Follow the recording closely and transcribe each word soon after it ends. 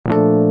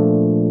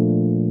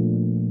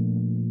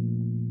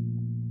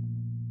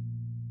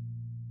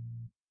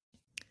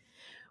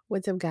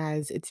What's up,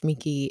 guys? It's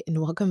Miki,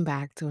 and welcome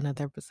back to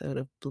another episode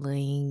of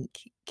Blank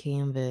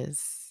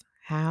Canvas.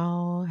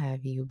 How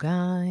have you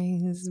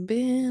guys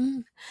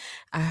been?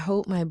 I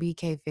hope my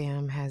BK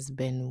fam has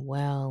been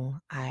well.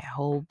 I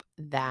hope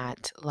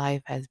that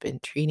life has been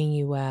treating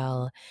you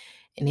well.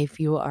 And if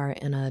you are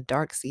in a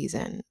dark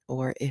season,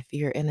 or if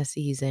you're in a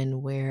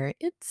season where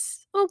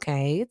it's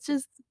okay, it's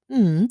just,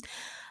 mm,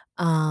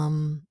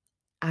 um,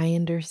 I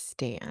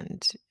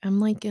understand. I'm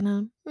like in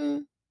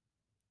a,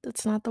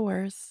 that's not the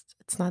worst.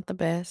 It's not the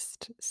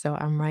best. So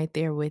I'm right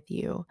there with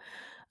you.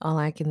 All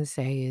I can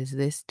say is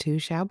this too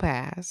shall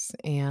pass,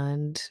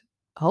 and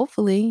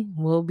hopefully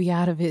we'll be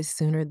out of it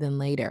sooner than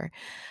later.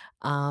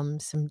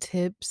 Some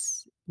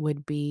tips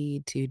would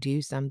be to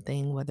do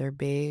something, whether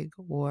big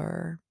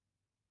or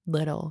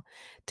little,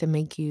 to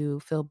make you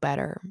feel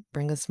better,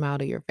 bring a smile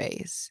to your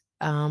face.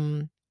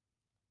 A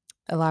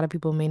lot of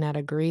people may not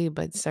agree,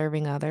 but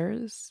serving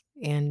others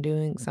and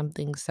doing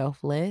something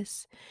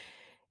selfless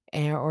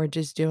or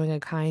just doing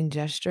a kind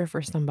gesture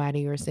for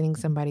somebody or sending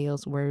somebody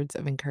else words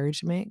of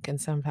encouragement can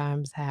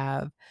sometimes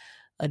have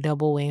a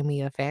double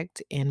whammy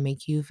effect and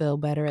make you feel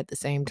better at the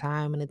same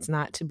time. And it's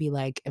not to be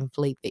like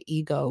inflate the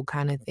ego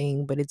kind of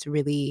thing, but it's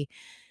really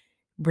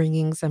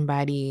bringing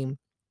somebody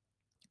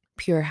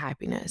pure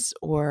happiness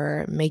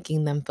or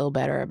making them feel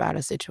better about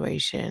a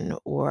situation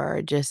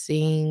or just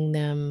seeing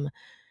them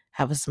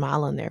have a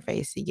smile on their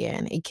face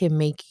again. It can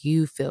make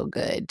you feel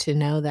good to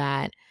know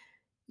that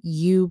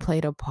you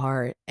played a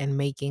part in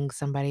making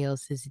somebody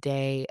else's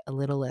day a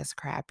little less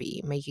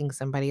crappy, making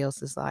somebody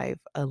else's life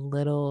a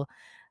little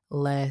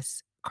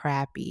less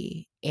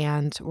crappy.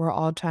 And we're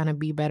all trying to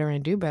be better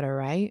and do better,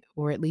 right?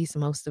 Or at least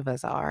most of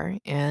us are.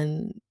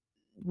 And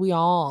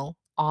all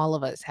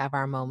of us have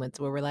our moments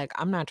where we're like,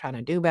 I'm not trying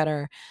to do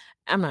better.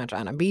 I'm not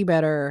trying to be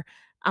better.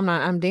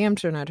 I'm damn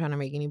sure not trying to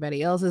make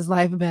anybody else's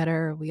life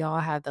better. We all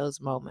have those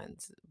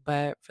moments.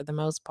 But for the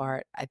most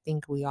part, I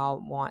think we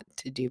all want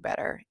to do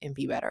better and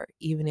be better,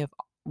 even if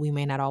we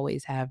may not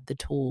always have the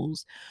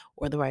tools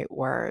or the right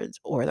words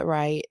or the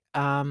right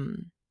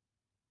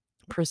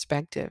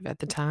perspective at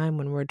the time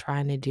when we're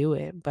trying to do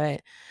it.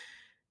 But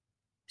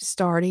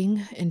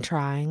starting and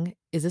trying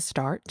is a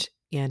start,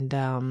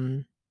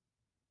 and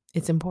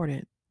it's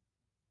important.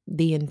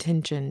 The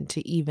intention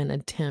to even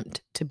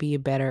attempt to be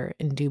better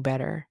and do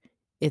better,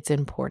 it's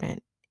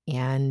important,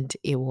 and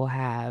it will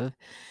have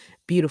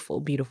beautiful,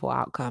 beautiful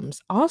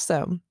outcomes.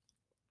 Also,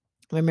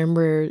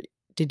 remember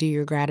to do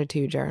your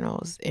gratitude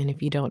journals. And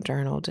if you don't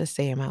journal, just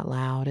say them out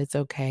loud. It's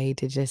okay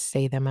to just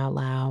say them out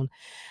loud.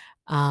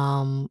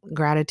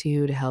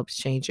 Gratitude helps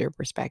change your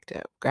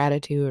perspective.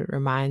 Gratitude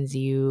reminds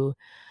you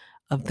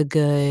of the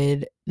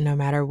good, no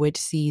matter which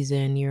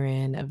season you're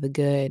in, of the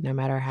good, no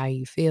matter how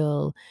you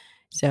feel.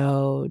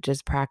 So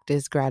just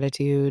practice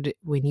gratitude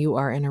when you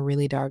are in a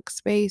really dark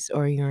space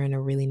or you're in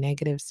a really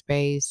negative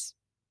space.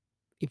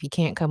 If you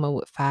can't come up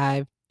with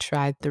five,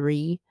 try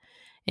three.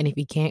 And if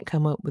you can't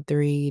come up with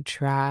three,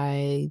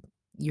 try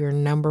your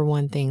number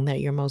one thing that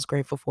you're most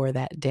grateful for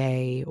that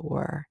day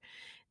or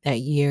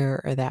that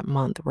year or that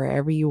month,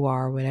 wherever you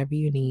are, whatever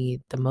you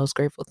need, the most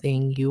grateful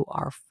thing you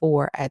are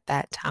for at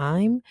that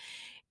time,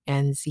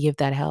 and see if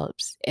that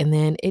helps. And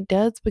then it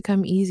does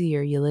become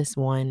easier. You list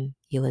one,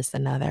 you list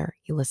another,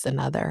 you list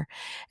another.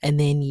 And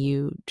then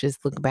you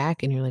just look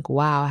back and you're like,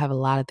 wow, I have a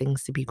lot of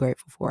things to be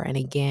grateful for. And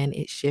again,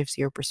 it shifts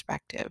your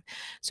perspective.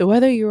 So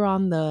whether you're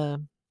on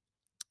the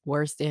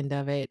worst end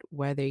of it,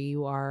 whether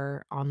you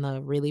are on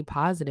the really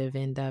positive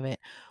end of it,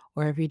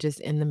 or if you're just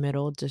in the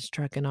middle, just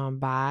trucking on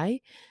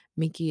by,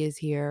 Mickey is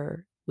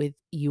here with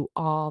you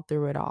all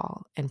through it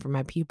all. And for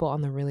my people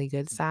on the really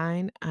good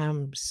side,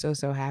 I'm so,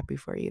 so happy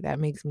for you. That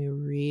makes me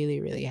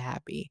really, really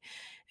happy.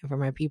 And for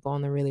my people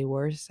on the really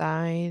worst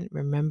side,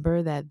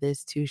 remember that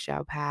this too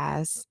shall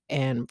pass.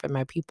 And for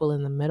my people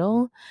in the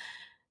middle,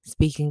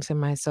 speaking to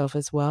myself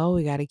as well,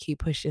 we got to keep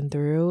pushing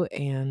through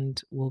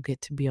and we'll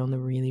get to be on the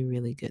really,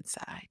 really good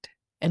side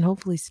and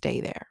hopefully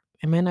stay there.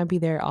 It may not be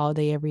there all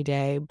day, every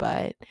day,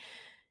 but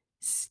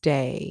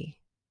stay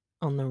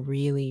on the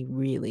really,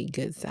 really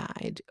good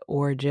side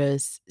or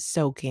just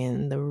soak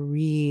in the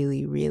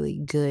really, really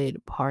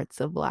good parts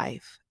of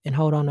life and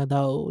hold on to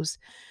those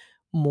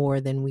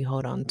more than we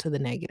hold on to the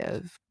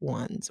negative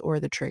ones or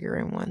the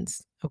triggering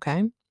ones.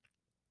 Okay.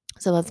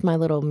 So that's my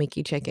little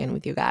Mickey check in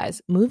with you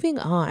guys. Moving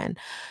on,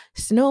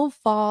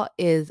 snowfall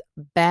is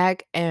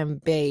back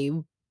and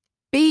baby.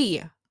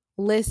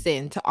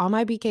 Listen to all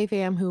my BK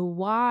fam who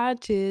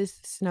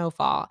watches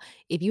Snowfall.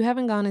 If you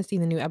haven't gone and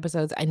seen the new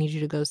episodes, I need you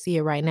to go see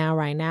it right now,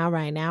 right now,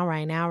 right now,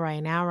 right now, right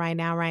now, right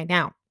now, right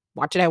now.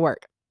 Watch it at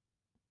work.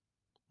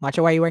 Watch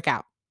it while you work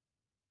out.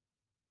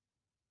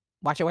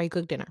 Watch it while you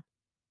cook dinner.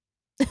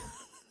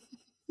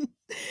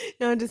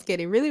 No, I'm just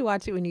kidding. Really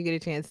watch it when you get a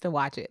chance to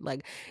watch it.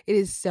 Like, it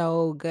is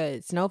so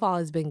good. Snowfall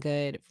has been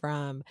good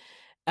from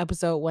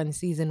episode 1,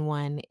 season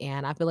 1,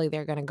 and I feel like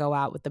they're gonna go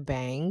out with a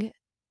bang.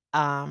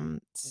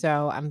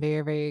 So I'm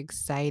very, very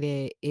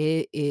excited.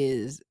 It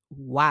is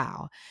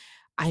wow.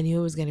 I knew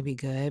it was gonna be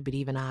good, but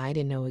even I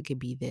didn't know it could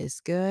be this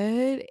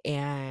good,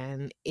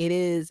 and it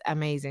is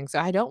amazing. So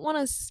I don't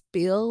wanna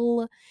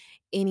spill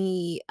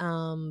any,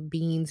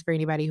 beans for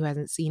anybody who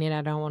hasn't seen it.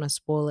 I don't wanna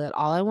spoil it.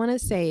 All I wanna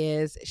say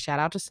is shout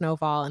out to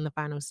Snowfall in the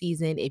final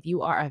season. If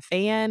you are a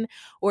fan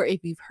or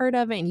if you've heard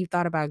of it and you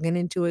thought about getting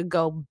into it,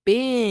 go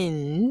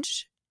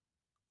binge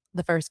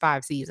the first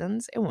 5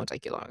 seasons. It won't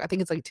take you long. I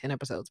think it's like 10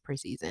 episodes per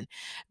season.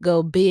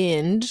 Go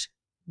binge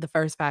the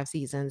first 5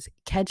 seasons.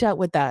 Catch up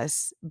with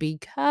us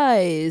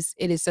because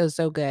it is so,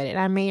 so good, and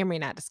I may or may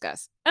not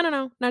discuss. I don't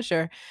know, not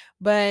sure,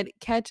 but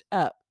catch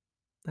up,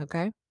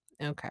 okay?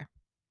 Okay.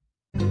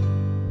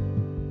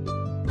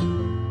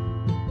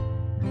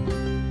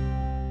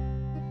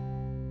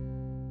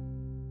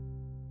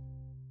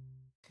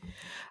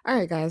 All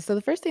right, guys. So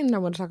the first thing that I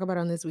want to talk about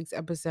on this week's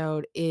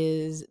episode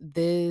is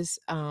this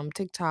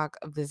TikTok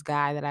of this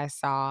guy that I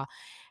saw,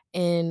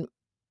 and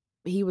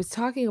he was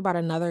talking about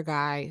another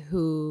guy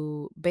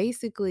who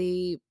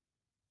basically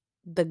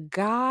the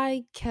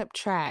guy kept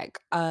track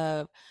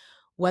of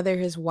whether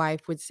his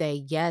wife would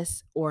say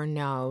yes or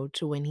no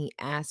to when he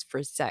asked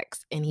for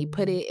sex. And he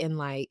put it in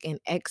like an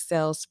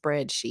Excel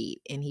spreadsheet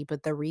and he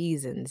put the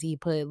reasons. He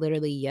put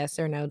literally yes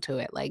or no to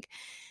it. Like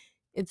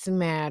it's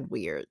mad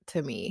weird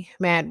to me.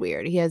 Mad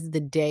weird. He has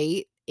the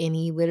date and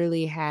he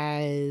literally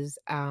has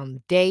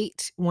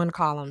date one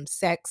column,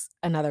 sex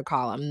another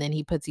column. Then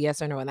he puts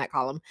yes or no in that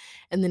column.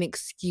 And then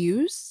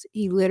excuse,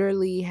 he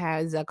literally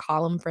has a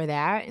column for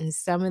that. And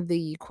some of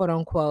the quote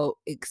unquote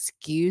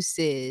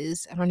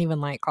excuses, I don't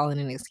even like calling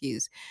it an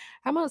excuse.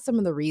 How about some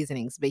of the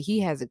reasonings? But he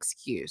has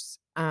excuse.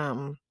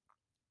 That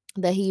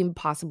he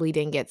possibly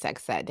didn't get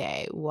sex that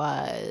day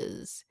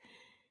was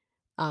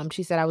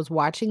she said, "I was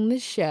watching the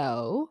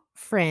show,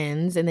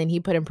 Friends," and then he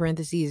put in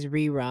parentheses,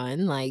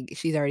 "rerun," like,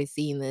 she's already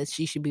seen this,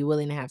 she should be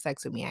willing to have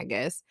sex with me, I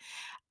guess.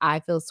 "I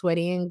feel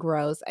sweaty and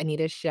gross, I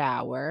need a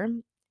shower,"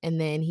 and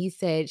then he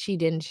said she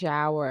didn't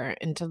shower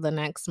until the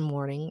next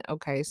morning.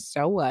 Okay,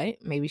 so what?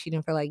 Maybe she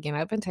didn't feel like getting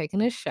up and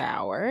taking a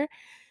shower.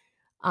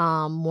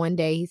 One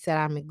day he said,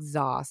 "I'm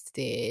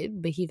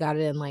exhausted," but he got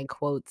it in, like,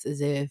 quotes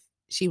as if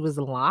she was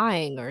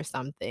lying or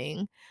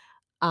something.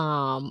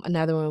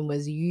 Another one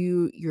was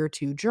you're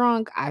too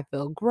drunk, I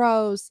feel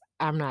gross,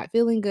 I'm not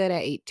feeling good, I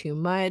ate too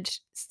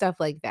much, stuff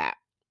like that.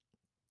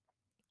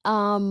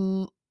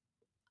 Um,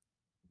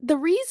 the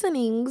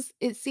reasonings,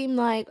 it seemed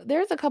like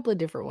there's a couple of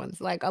different ones.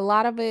 Like a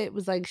lot of it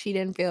was like she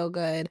didn't feel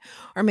good,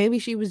 or maybe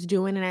she was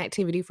doing an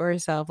activity for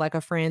herself, like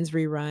a Friends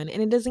rerun,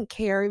 and it doesn't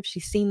care if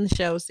she's seen the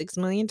show 6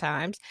 million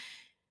times.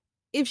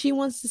 If she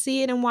wants to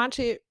see it and watch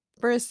it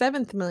for a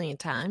seventh million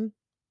time,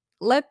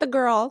 let the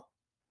girl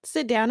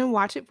sit down and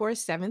watch it for a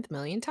seventh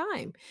million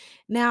time.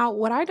 Now,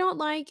 what I don't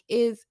like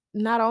is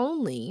not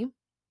only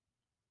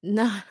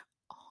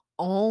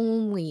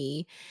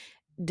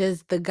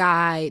does the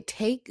guy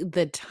take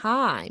the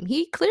time,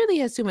 he clearly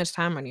has too much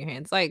time on your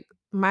hands. Like,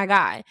 my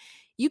guy,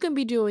 you can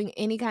be doing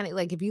any kind of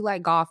like if you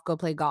like golf, go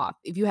play golf.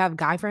 If you have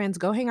guy friends,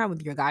 go hang out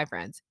with your guy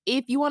friends.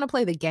 If you want to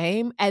play the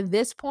game at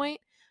this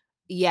point,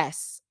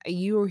 yes,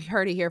 you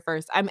heard it here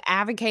first. I'm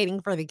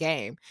advocating for the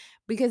game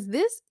because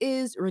this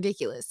is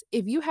ridiculous.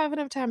 If you have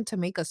enough time to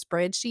make a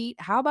spreadsheet,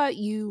 how about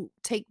you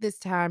take this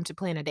time to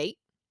plan a date?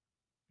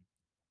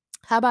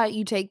 How about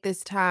you take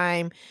this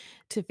time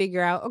to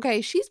figure out, okay,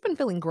 she's been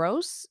feeling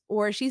gross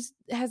or she's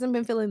hasn't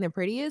been feeling the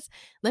prettiest.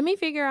 Let me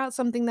figure out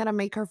something that'll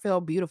make her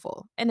feel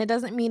beautiful. And it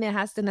doesn't mean it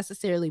has to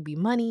necessarily be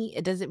money.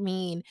 It doesn't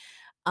mean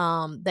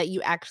that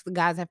you actually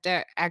guys have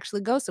to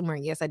actually go somewhere.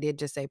 Yes, I did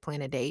just say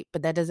plan a date,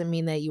 but that doesn't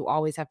mean that you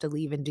always have to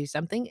leave and do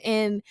something.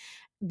 And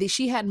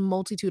she had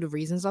multitude of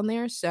reasons on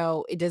there,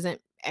 so it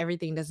doesn't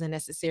everything doesn't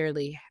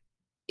necessarily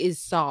is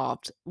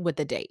solved with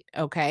a date,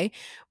 okay?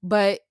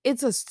 But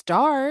it's a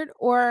start,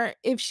 or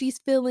if she's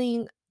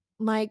feeling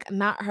like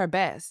not her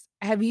best.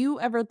 Have you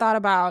ever thought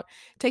about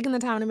taking the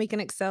time to make an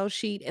Excel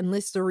sheet and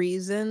list the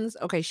reasons?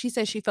 Okay, she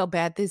said she felt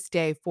bad this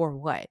day for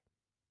what?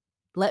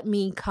 Let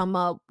me come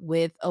up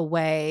with a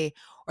way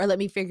or let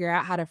me figure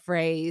out how to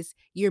phrase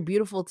you're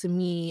beautiful to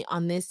me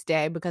on this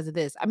day because of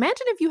this.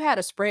 Imagine if you had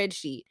a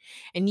spreadsheet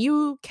and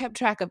you kept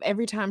track of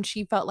every time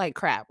she felt like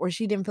crap or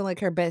she didn't feel like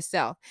her best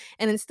self.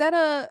 And instead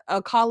of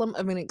a column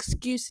of an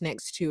excuse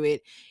next to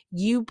it,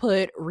 you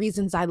put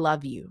reasons I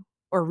love you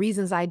or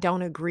reasons I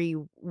don't agree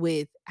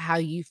with how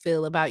you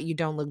feel about you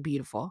don't look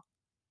beautiful.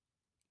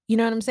 You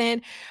know what I'm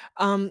saying?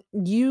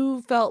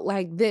 You felt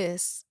like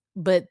this,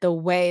 but the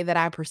way that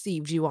I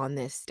perceived you on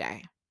this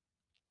day,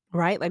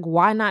 right? Like,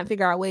 why not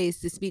figure out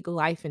ways to speak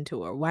life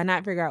into her? Why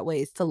not figure out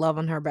ways to love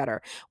on her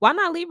better? Why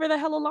not leave her the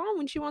hell alone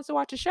when she wants to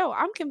watch a show?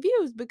 I'm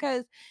confused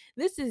because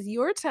this is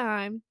your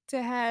time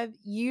to have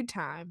you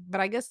time.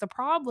 But I guess the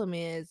problem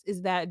is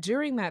that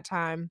during that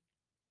time,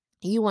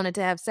 you wanted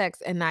to have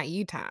sex and not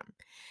you time.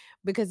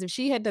 Because if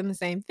she had done the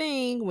same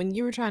thing when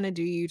you were trying to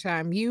do you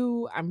time,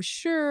 you, I'm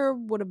sure,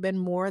 would have been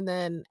more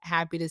than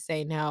happy to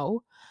say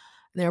no.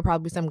 And there are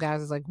probably some guys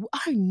that's like,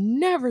 I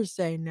never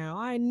say no.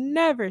 I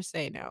never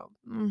say no.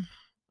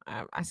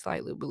 I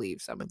slightly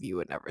believe some of you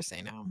would never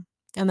say no.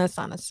 And that's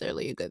not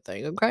necessarily a good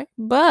thing, okay?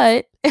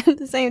 But at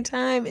the same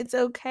time, it's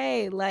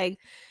okay. Like,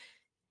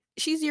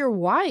 she's your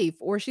wife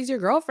or she's your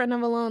girlfriend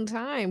of a long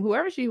time.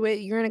 Whoever she with,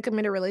 you're in a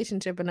committed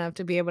relationship enough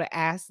to be able to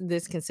ask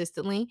this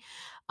consistently,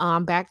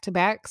 back to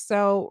back.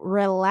 So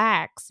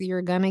relax.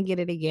 You're gonna get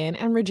it again.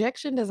 And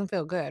rejection doesn't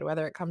feel good,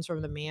 whether it comes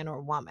from the man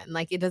or woman.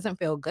 Like, it doesn't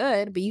feel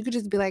good, but you could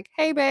just be like,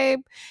 hey babe,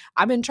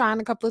 I've been trying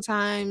a couple of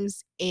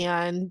times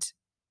and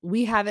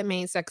we haven't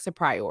made sex a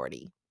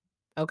priority.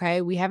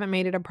 Okay. We haven't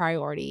made it a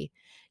priority.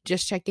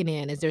 Just checking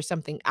in. Is there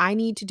something I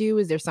need to do?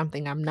 Is there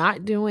something I'm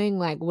not doing?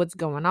 Like, what's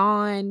going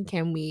on?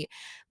 Can we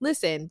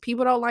listen?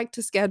 People don't like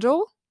to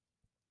schedule,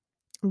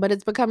 but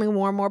it's becoming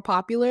more and more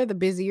popular the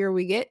busier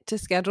we get to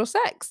schedule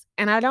sex.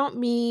 And I don't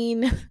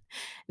mean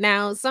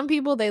now, some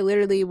people, they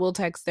literally will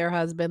text their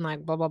husband,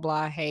 like, blah, blah,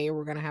 blah. Hey,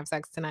 we're going to have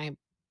sex tonight,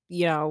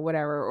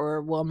 whatever,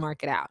 or we'll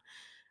mark it out.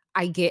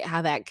 I get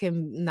how that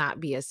can not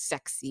be as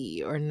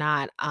sexy or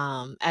not,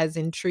 as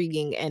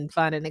intriguing and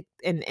fun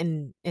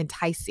and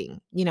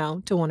enticing,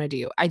 to wanna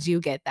do. I do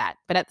get that.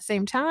 But at the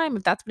same time,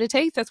 if that's what it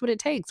takes, that's what it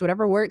takes,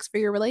 whatever works for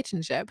your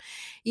relationship.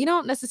 You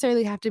don't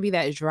necessarily have to be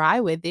that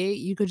dry with it.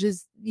 You could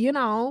just,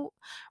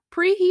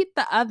 preheat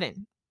the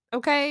oven,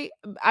 okay?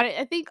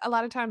 I think a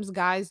lot of times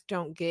guys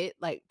don't get,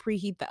 like,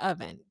 preheat the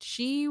oven.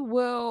 She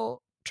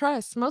will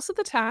trust most of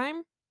the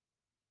time,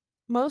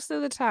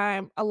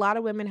 a lot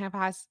of women have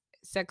high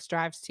sex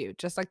drives too,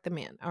 just like the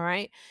men, all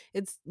right?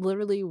 It's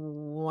literally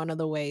one of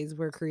the ways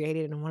we're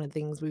created and one of the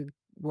things we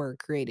were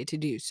created to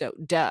do. So,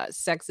 duh,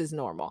 sex is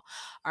normal.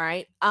 All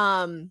right?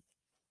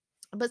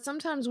 But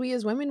sometimes we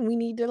as women, we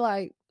need to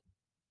like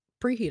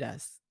preheat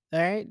us. All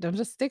right. Don't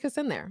just stick us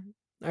in there.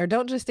 Or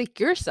don't just stick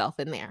yourself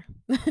in there.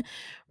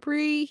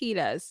 Preheat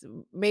us.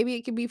 Maybe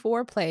it can be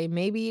foreplay.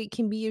 Maybe it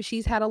can be if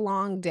she's had a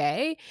long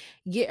day,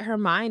 get her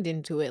mind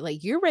into it.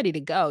 Like, you're ready to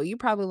go. You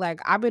probably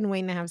like, I've been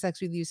waiting to have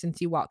sex with you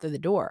since you walked through the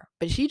door.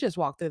 But she just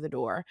walked through the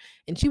door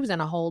and she was in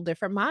a whole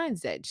different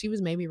mindset. She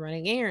was maybe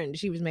running errands.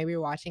 She was maybe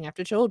watching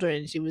after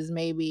children. She was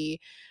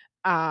maybe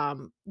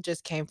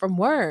just came from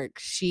work.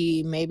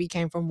 She maybe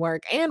came from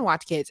work and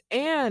watched kids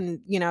and,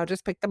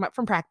 just picked them up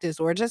from practice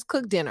or just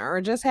cooked dinner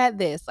or just had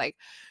this. Like,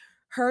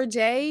 her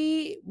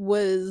day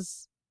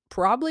was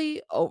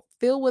probably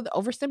filled with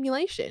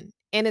overstimulation.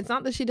 And it's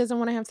not that she doesn't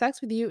want to have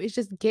sex with you, it's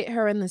just get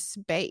her in the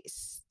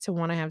space to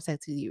want to have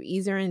sex with you,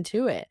 ease her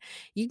into it.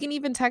 You can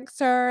even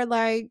text her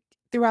like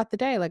throughout the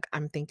day, like,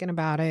 I'm thinking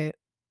about it.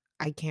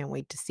 I can't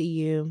wait to see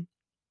you.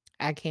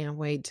 I can't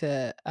wait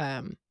to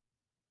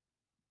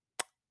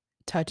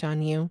touch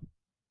on you.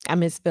 I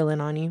miss feeling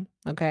on you,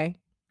 okay?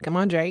 Come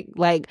on, Drake.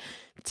 Like,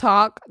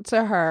 talk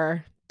to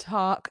her,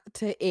 talk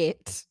to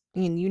it,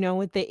 and you know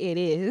what the it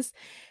is,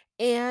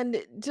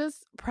 and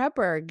just prep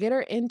her, get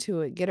her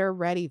into it, get her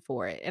ready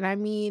for it. And I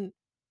mean,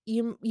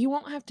 you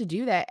won't have to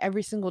do that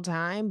every single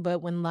time,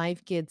 but when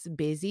life gets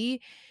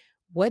busy,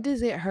 what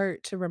does it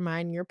hurt to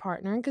remind your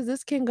partner? Because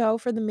this can go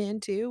for the men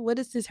too. What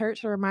does this hurt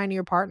to remind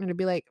your partner to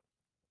be like,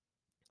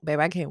 babe,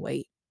 I can't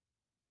wait.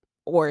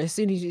 Or as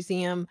soon as you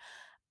see him,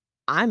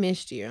 I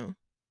missed you.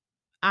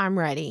 I'm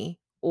ready,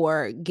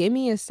 or give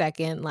me a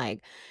second,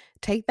 like,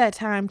 take that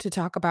time to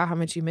talk about how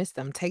much you miss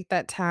them. Take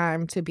that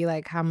time to be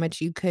like how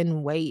much you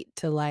couldn't wait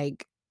to,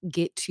 like,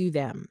 get to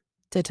them,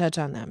 to touch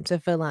on them, to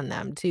feel on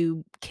them,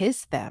 to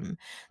kiss them,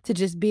 to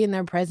just be in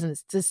their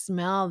presence, to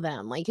smell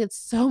them. Like, it's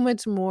so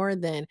much more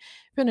than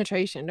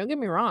penetration. Don't get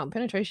me wrong,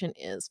 penetration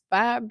is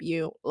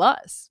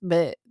fabulous,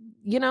 but,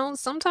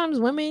 sometimes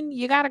women,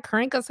 you gotta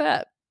crank us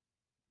up.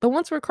 But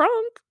once we're crunk,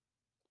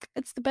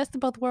 it's the best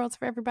of both worlds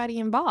for everybody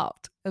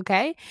involved,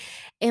 okay?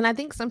 And I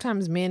think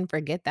sometimes men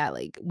forget that,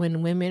 like,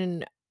 when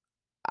women,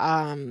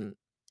 um,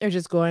 are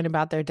just going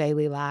about their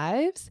daily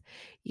lives,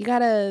 you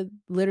gotta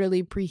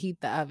literally preheat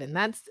the oven.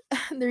 That's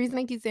the reason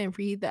I keep saying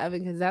preheat the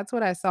oven because that's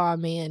what I saw a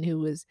man who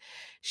was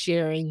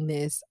sharing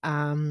this,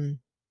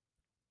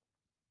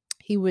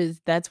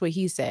 that's what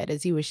he said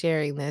as he was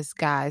sharing this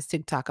guy's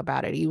TikTok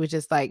about it. He was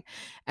just like,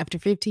 "After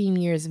 15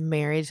 years of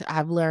marriage,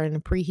 I've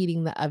learned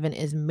preheating the oven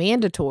is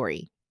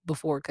mandatory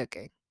before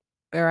cooking."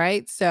 All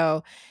right?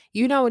 So,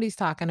 you know what he's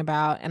talking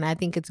about, and I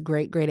think it's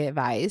great, great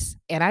advice.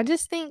 And I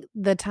just think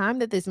the time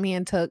that this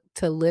man took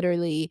to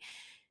literally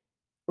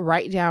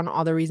write down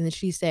all the reasons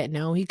she said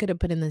no, he could have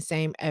put in the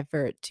same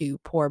effort to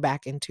pour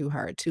back into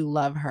her, to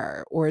love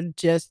her, or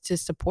just to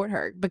support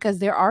her. Because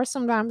there are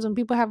some times when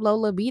people have low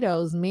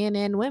libidos, men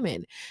and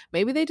women.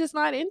 Maybe they just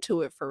not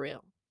into it for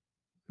real.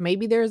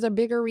 Maybe there's a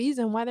bigger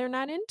reason why they're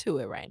not into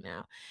it right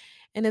now.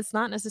 And it's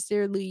not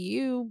necessarily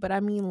you, but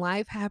I mean,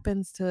 life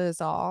happens to us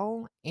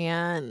all.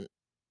 And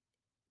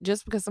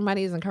just because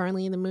somebody isn't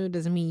currently in the mood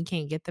doesn't mean you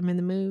can't get them in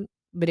the mood.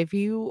 But if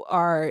you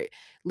are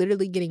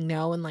literally getting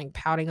no and like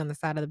pouting on the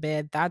side of the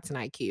bed, that's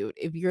not cute.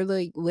 If you're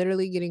like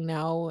literally getting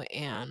no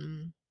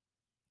and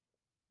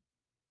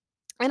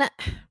I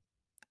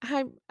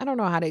don't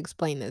know how to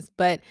explain this,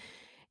 but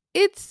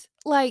it's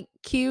like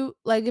cute.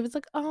 Like if it's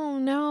like, oh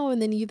no, and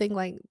then you think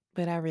like,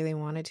 but I really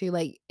wanted to.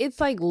 Like it's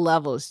like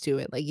levels to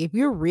it. Like if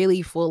you're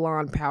really full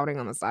on pouting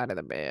on the side of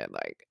the bed,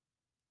 like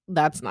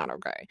that's not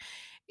okay.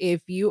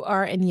 If you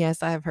are, and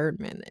yes, I have heard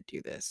men that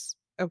do this.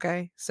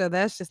 Okay. So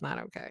that's just not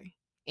okay.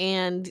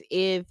 And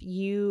if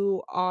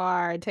you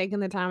are taking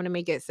the time to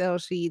make Excel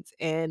sheets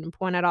and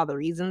point out all the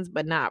reasons,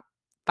 but not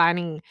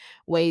finding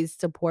ways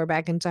to pour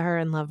back into her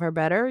and love her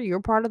better, you're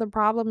part of the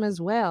problem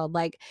as well.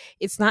 Like,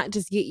 it's not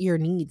just get your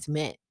needs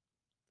met.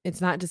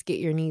 It's not just get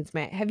your needs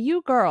met. Have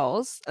you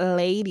girls,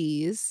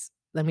 ladies,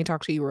 let me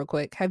talk to you real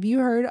quick. Have you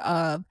heard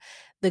of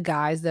the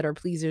guys that are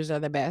pleasers are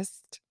the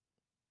best?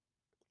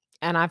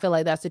 And I feel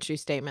like that's a true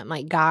statement.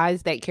 Like,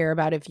 guys that care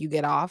about if you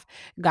get off,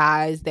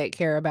 guys that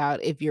care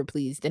about if you're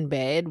pleased in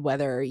bed,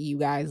 whether you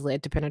guys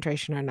led to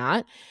penetration or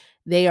not,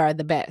 they are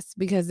the best,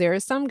 because there are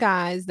some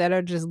guys that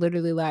are just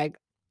literally like,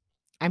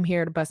 I'm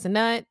here to bust a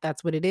nut.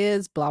 That's what it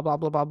is, blah, blah,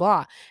 blah, blah,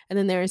 blah. And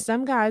then there are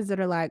some guys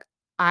that are like,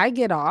 I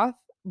get off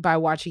by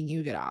watching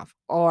you get off,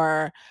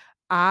 or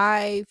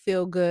I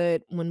feel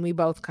good when we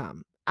both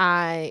come.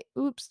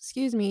 Oops,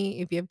 excuse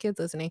me, if you have kids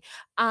listening.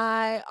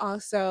 I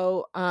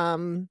also,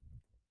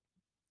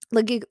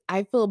 like,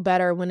 I feel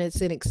better when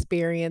it's an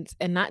experience,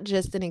 and not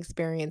just an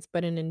experience,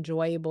 but an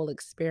enjoyable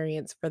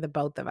experience for the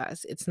both of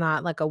us. It's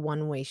not like a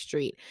one-way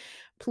street.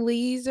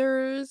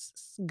 Pleasers,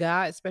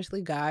 guys,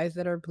 especially guys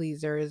that are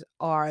pleasers,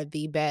 are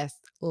the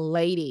best.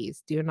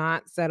 Ladies, do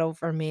not settle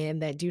for men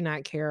that do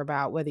not care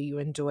about whether you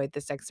enjoyed the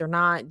sex or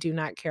not, do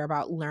not care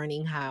about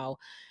learning how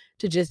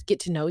to just get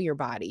to know your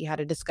body, how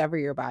to discover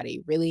your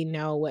body, really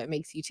know what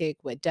makes you tick,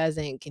 what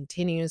doesn't,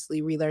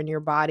 continuously relearn your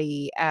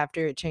body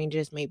after it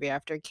changes, maybe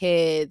after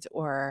kids,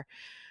 or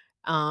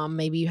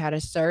maybe you had a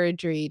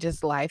surgery,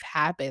 just life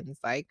happens.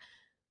 Like,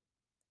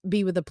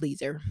 be with a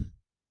pleaser.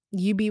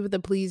 You be with a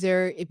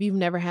pleaser. If you've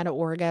never had an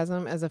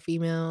orgasm as a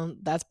female,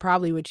 that's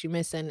probably what you're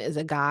missing, is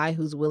a guy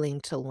who's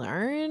willing to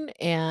learn,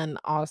 and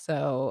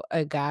also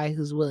a guy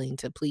who's willing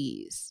to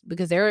please.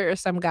 Because there are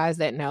some guys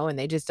that know and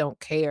they just don't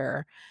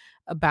care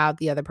about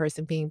the other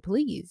person being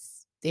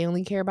pleased. They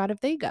only care about if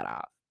they got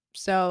off.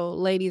 So,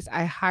 ladies,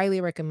 I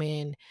highly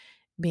recommend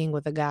being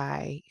with a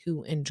guy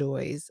who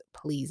enjoys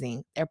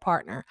pleasing their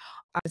partner.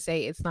 I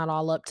say it's not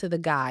all up to the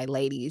guy,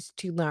 ladies,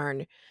 to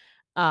learn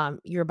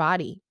your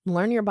body.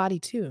 Learn your body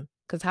too.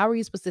 Because how are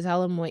you supposed to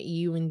tell them what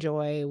you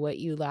enjoy, what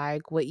you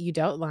like, what you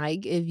don't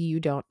like, if you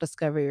don't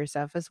discover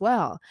yourself as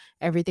well?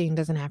 Everything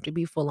doesn't have to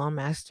be full on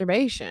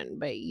masturbation,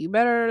 but you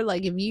better,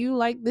 like, if you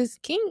like this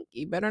kink,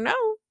 you better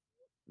know.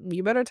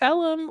 You better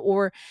tell him,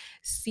 or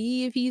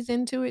see if he's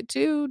into it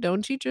too.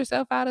 Don't cheat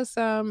yourself out of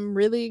some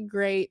really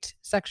great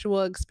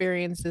sexual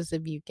experiences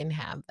if you can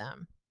have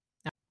them.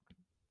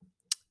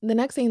 The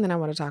next thing that I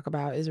want to talk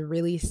about is a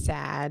really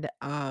sad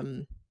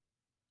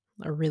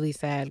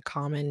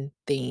common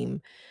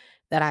theme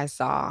that I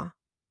saw,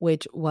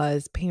 which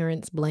was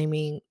parents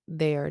blaming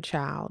their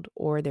child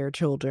or their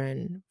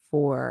children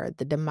for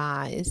the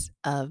demise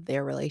of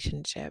their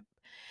relationship.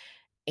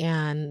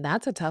 And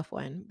that's a tough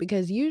one,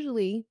 because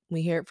usually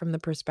we hear it from the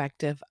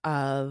perspective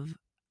of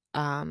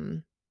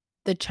um,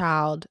 the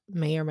child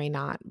may or may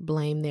not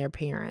blame their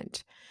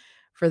parent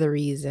for the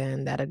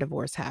reason that a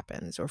divorce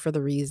happens, or for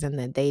the reason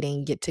that they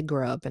didn't get to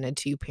grow up in a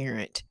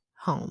two-parent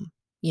home,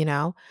 you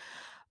know?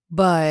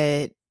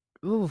 But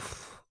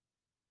oof,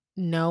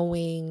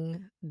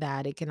 knowing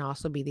that it can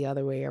also be the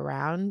other way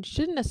around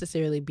shouldn't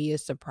necessarily be a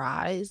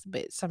surprise,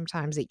 but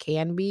sometimes it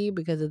can be,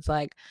 because it's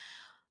like,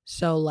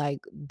 so,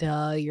 like,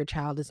 duh, your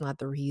child is not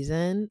the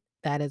reason.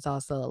 That is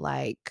also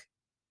like,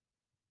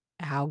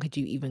 how could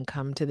you even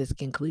come to this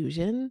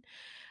conclusion?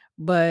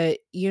 But,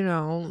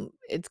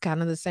 it's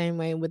kind of the same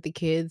way with the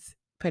kids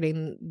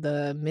putting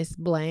the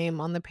misblame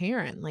on the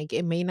parent. Like,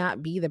 it may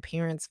not be the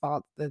parent's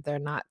fault that they're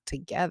not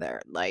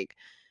together. Like,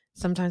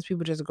 sometimes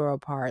people just grow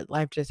apart.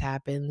 Life just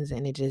happens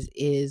and it just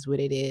is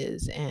what it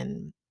is.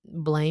 And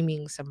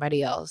blaming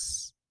somebody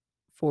else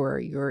for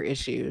your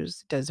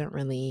issues doesn't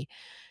really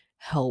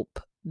help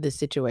the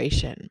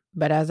situation.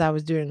 But as I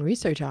was doing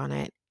research on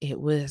it, it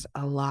was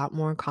a lot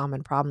more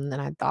common problem than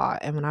I thought.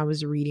 And when I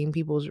was reading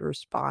people's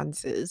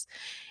responses,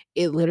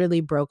 it literally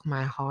broke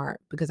my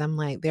heart, because I'm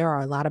like, there are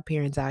a lot of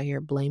parents out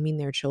here blaming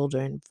their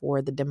children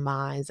for the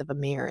demise of a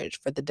marriage,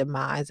 for the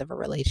demise of a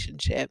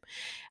relationship.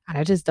 And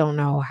I just don't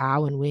know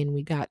how and when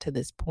we got to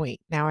this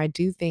point. Now, I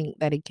do think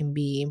that it can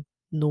be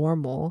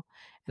normal.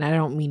 And I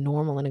don't mean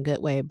normal in a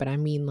good way, but I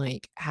mean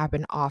like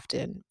happen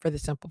often, for the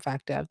simple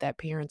fact of that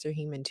parents are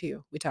human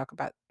too. We talk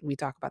about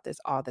this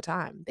all the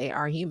time. They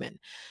are human.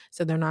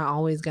 So they're not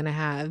always going to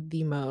have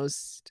the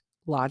most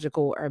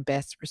logical or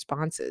best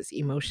responses.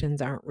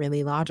 Emotions aren't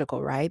really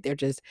logical, right? They're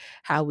just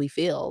how we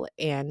feel.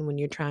 And when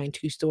you're trying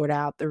to sort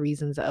out the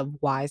reasons of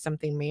why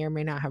something may or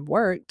may not have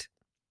worked,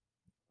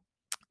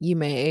 you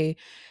may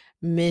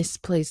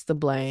misplace the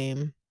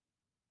blame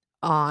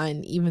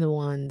on even the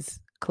ones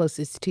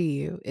closest to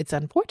you. It's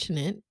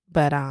unfortunate,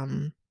 but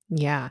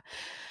yeah.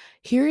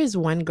 Here is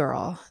one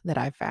girl that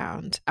I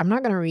found. I'm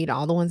not going to read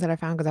all the ones that I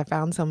found, because I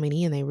found so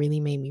many and they really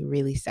made me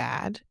really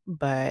sad,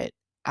 but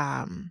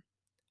um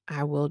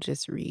I will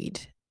just read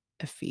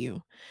a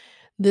few.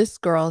 This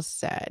girl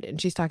said,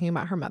 and she's talking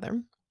about her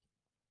mother.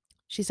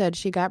 She said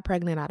she got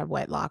pregnant out of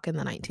wedlock in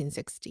the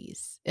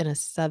 1960s in a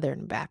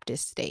Southern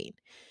Baptist state.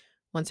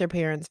 Once her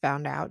parents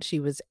found out, she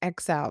was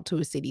exiled to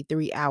a city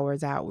 3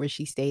 hours out where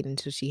she stayed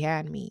until she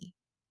had me,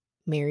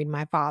 married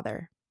my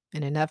father,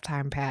 and enough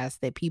time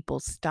passed that people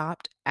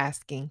stopped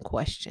asking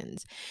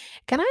questions.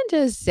 Can I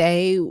just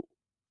say,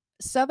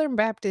 Southern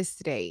Baptist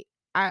state,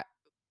 I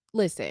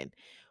listen,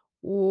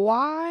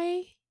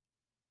 why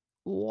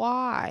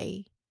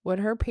why would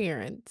her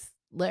parents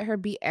let her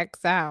be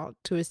exiled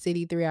to a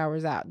city 3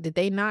 hours out? Did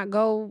they not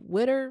go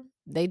with her?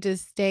 They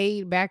just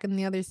stayed back in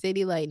the other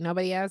city, like,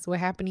 nobody asked what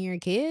happened to your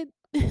kid?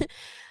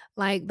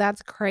 Like,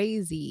 that's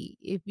crazy.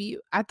 If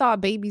you I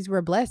thought babies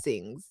were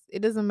blessings. It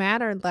doesn't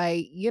matter,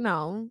 like,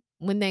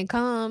 when they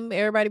come,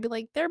 everybody be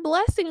like, "They're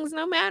blessings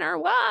no matter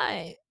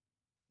what."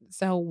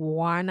 So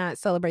why not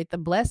celebrate the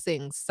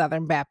blessings,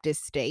 Southern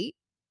Baptist state?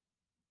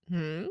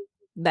 Hmm.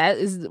 That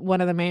is one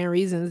of the main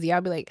reasons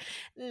y'all be like,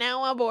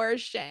 "No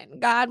abortion.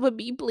 God would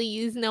be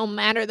pleased no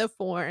matter the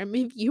form.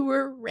 If you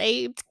were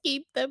raped,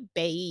 keep the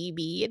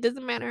baby. It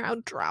doesn't matter how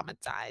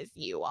traumatized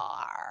you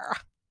are."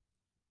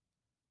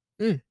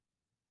 Mm.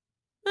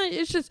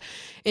 It's just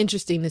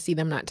interesting to see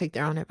them not take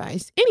their own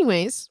advice.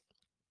 Anyways,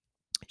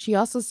 she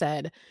also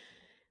said,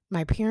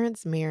 "My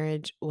parents'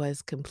 marriage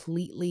was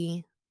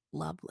completely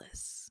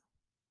loveless."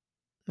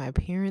 My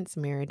parents'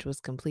 marriage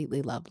was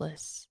completely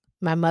loveless.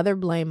 My mother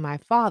blamed my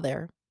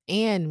father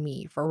and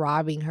me for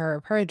robbing her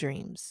of her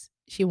dreams.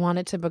 She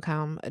wanted to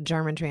become a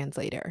German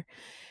translator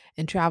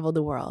and travel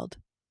the world.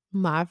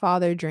 My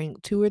father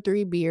drank 2 or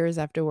 3 beers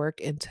after work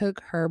and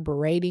took her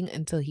berating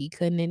until he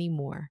couldn't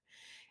anymore,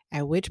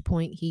 at which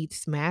point he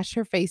smashed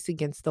her face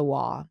against the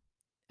wall,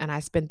 and I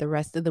spent the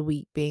rest of the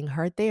week being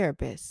her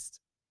therapist,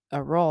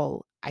 a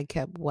role I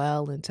kept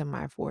well into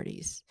my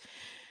 40s.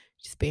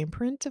 Just being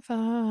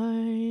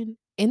parentified.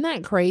 Isn't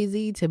that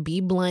crazy to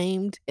be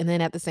blamed and then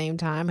at the same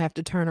time have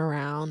to turn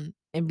around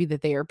and be the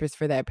therapist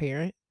for that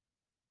parent?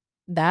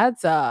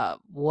 That's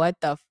what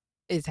the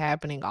is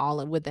happening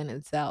all within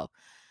itself.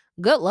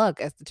 Good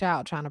luck as the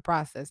child trying to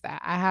process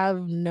that. I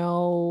have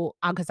no,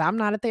 because I'm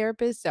not a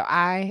therapist,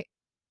 and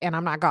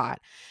I'm not God.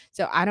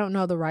 So I don't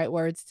know the right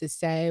words to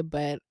say,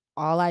 but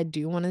all I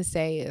do want to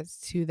say is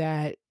to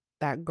that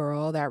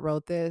girl that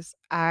wrote this,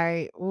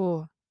 that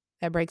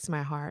breaks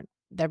my heart.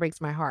 That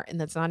breaks my heart. And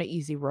that's not an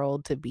easy role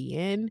to be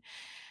in.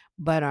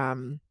 But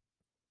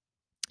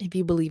if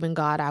you believe in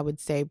God, I would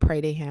say pray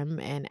to him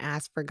and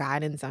ask for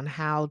guidance on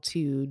how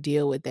to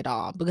deal with it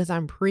all. Because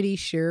I'm pretty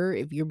sure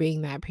if you're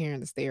being that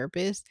parent's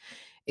therapist,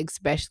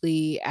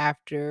 especially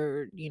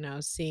after,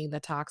 seeing the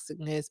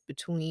toxicness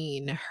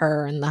between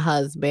her and the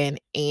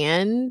husband,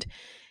 and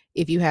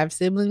if you have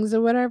siblings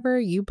or whatever,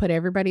 you put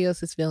everybody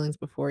else's feelings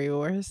before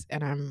yours.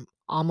 And I'm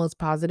almost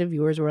positive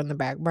yours were on the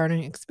back burner,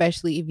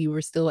 especially if you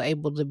were still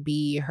able to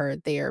be her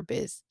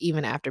therapist,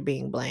 even after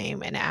being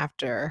blamed and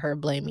after her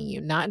blaming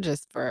you, not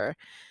just for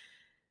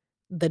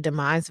the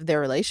demise of their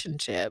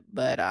relationship,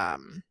 but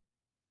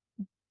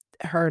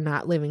her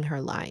not living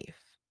her life.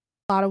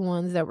 A lot of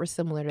ones that were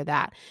similar to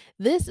that.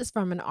 This is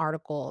from an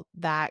article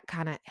that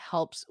kind of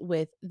helps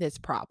with this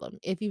problem.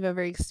 If you've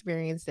ever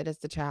experienced it as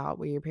a child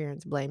where your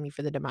parents blame you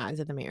for the demise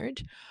of the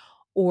marriage,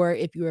 or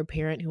if you're a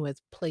parent who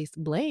has placed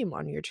blame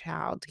on your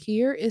child,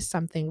 here is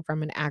something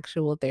from an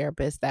actual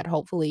therapist that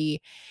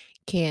hopefully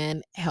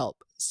can help.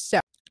 So,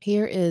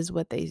 here is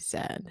what they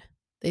said.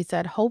 They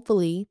said,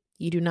 hopefully,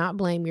 you do not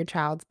blame your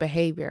child's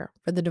behavior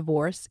for the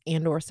divorce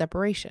and or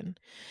separation.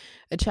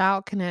 A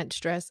child cannot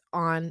stress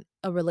on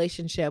a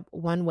relationship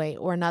one way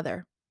or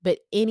another, but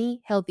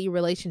any healthy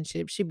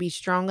relationship should be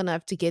strong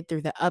enough to get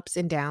through the ups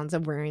and downs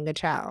of rearing a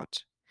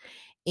child.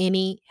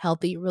 Any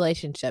healthy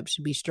relationship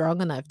should be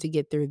strong enough to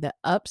get through the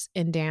ups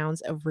and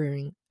downs of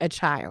rearing a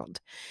child.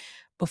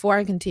 Before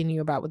I continue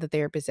about what the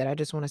therapist said, I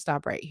just want to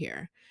stop right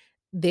here.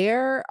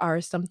 There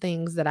are some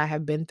things that I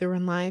have been through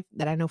in life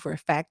that I know for a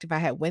fact if I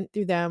had went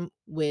through them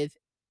with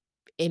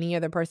any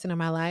other person in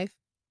my life,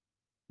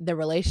 the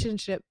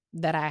relationship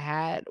that I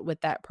had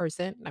with that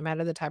person, no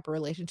matter the type of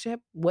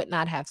relationship, would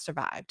not have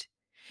survived.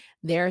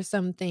 There are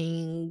some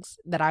things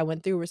that I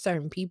went through with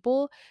certain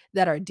people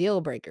that are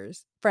deal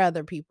breakers for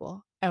other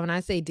people. And when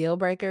I say deal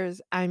breakers,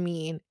 I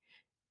mean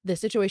the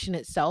situation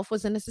itself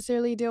wasn't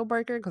necessarily a deal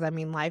breaker because I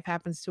mean life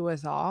happens to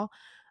us all,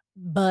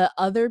 but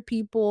other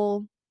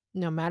people,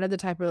 no matter the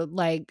type of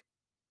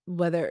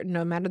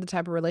no matter the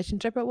type of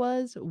relationship it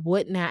was,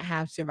 would not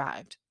have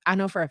survived. I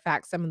know for a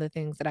fact some of the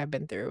things that I've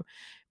been through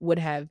would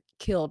have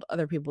killed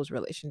other people's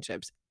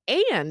relationships.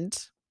 And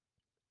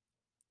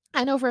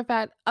I know for a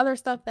fact other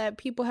stuff that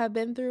people have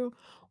been through,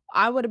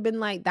 I would have been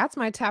like, that's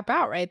my tap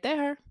out right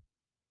there.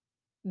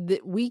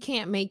 That we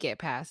can't make it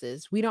past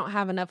this. We don't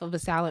have enough of a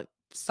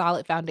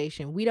solid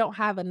foundation. We don't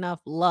have enough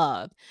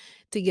love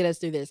to get us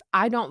through this.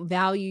 I don't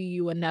value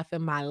you enough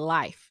in my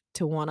life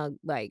to want to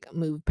like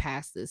move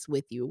past this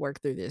with you,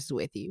 work through this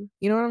with you.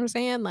 You know what I'm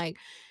saying? Like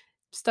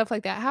stuff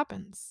like that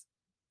happens.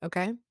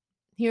 Okay?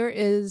 Here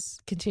is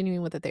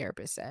continuing what the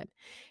therapist said.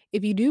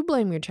 If you do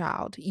blame your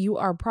child, you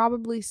are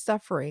probably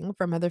suffering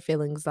from other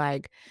feelings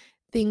like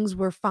things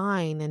were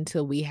fine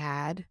until we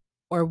had,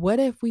 Or what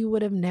if we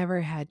would have never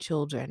had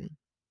children?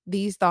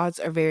 These thoughts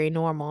are very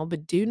normal,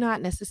 but do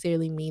not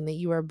necessarily mean that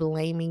you are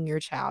blaming your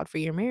child for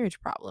your marriage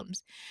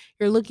problems.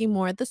 You're looking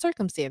more at the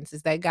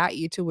circumstances that got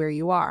you to where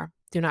you are.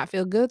 Do not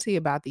feel guilty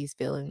about these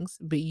feelings,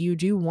 but you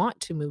do want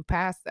to move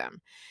past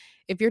them.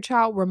 If your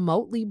child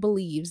remotely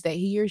believes that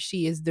he or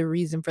she is the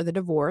reason for the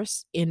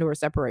divorce and or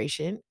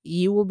separation,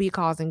 you will be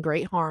causing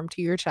great harm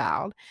to your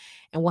child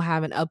and will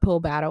have an uphill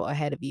battle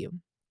ahead of you.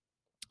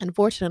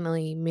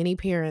 Unfortunately, many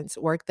parents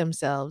work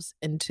themselves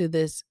into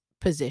this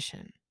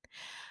position.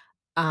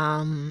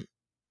 Um,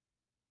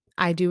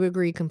 I do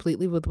agree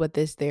completely with what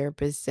this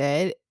therapist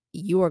said.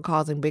 You are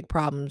causing big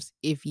problems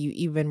if you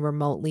even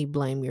remotely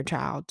blame your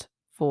child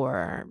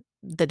for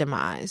the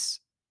demise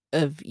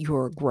of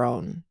your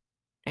grown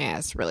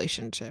ass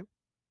relationship.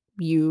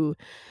 You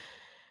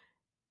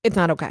It's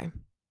not okay.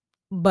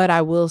 But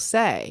I will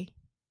say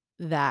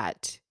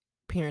that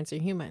parents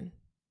are human.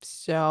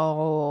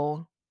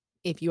 So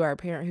if you are a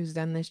parent who's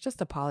done this,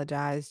 just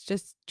apologize.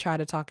 Just try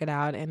to talk it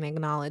out and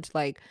acknowledge,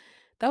 like,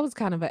 that was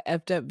kind of a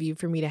effed up view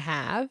for me to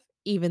have,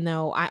 even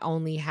though I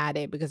only had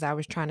it because I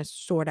was trying to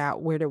sort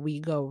out where did we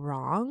go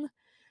wrong.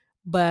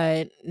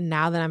 But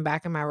now that I'm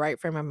back in my right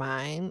frame of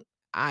mind,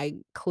 I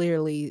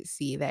clearly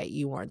see that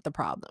you weren't the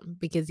problem.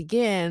 Because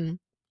again,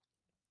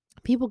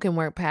 people can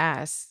work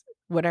past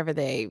whatever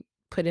they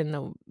put in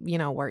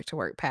the, work to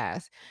work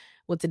past.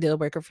 What's a deal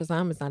breaker for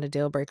some is not a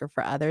deal breaker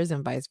for others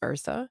and vice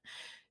versa.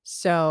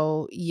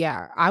 So,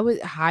 yeah, I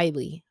would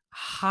highly,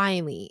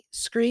 highly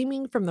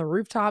screaming from the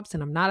rooftops,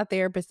 and I'm not a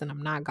therapist and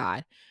I'm not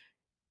God.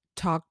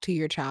 Talk to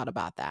your child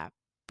about that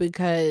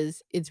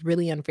because it's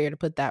really unfair to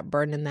put that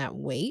burden and that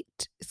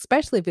weight,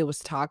 especially if it was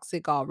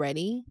toxic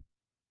already,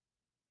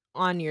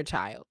 on your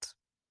child.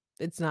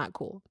 It's not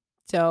cool.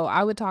 So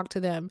I would talk to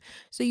them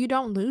so you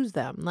don't lose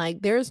them.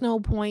 Like there's no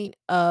point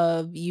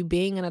of you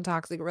being in a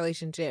toxic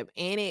relationship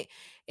and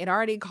it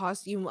already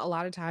costs you a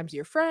lot of times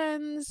your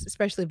friends,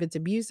 especially if it's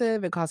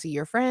abusive, it costs you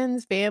your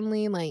friends,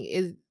 family, like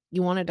is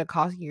you want it to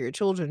cost you your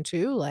children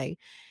too. Like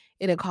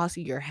it'll cost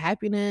you your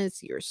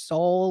happiness, your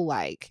soul,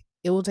 like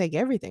it will take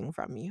everything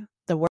from you.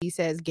 The word he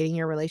says getting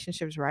your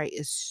relationships right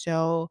is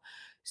so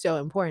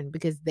important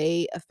because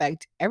they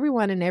affect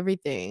everyone and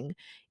everything,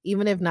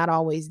 even if not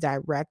always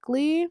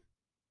directly,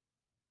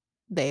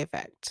 they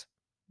affect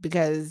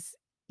because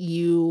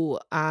you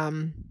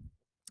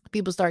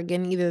people start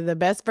getting either the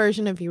best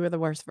version of you or the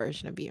worst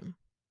version of you.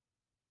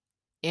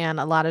 And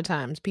a lot of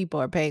times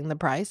people are paying the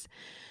price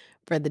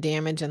for the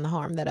damage and the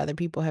harm that other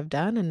people have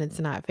done, and it's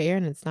not fair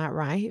and it's not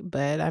right,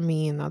 but I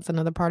mean, that's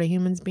another part of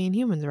humans being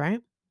humans,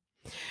 right?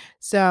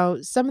 So,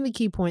 some of the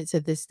key points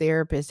that this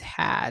therapist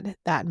had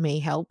that may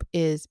help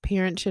is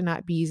parents should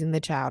not be using the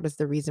child as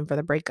the reason for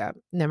the breakup.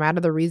 No matter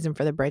the reason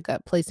for the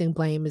breakup, placing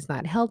blame is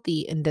not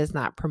healthy and does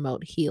not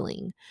promote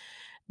healing.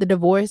 The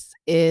divorce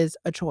is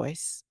a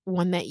choice,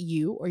 one that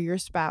you or your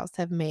spouse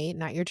have made,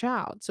 not your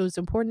child. So, it's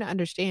important to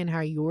understand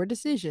how your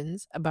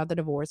decisions about the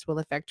divorce will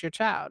affect your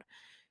child.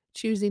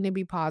 Choosing to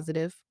be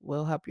positive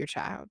will help your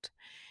child.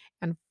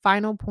 And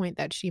final point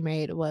that she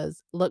made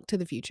was look to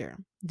the future.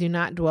 Do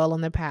not dwell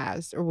on the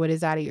past or what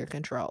is out of your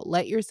control.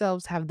 Let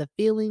yourselves have the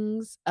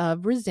feelings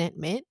of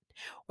resentment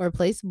or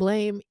place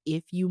blame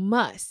if you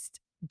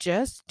must.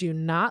 Just do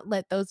not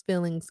let those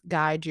feelings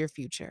guide your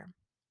future.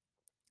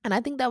 And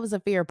I think that was a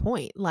fair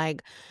point.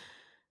 Like,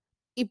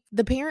 if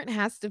the parent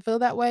has to feel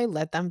that way,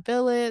 let them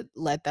feel it.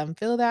 Let them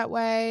feel that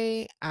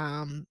way.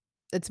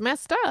 It's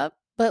messed up,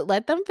 but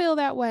let them feel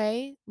that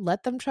way.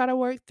 Let them try to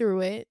work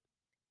through it,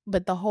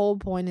 but the whole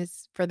point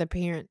is for the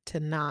parent to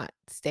not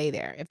stay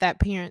there. If that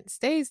parent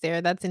stays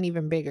there, that's an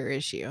even bigger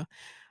issue.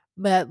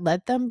 But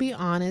let them be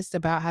honest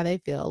about how they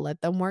feel.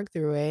 Let them work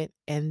through it.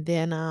 And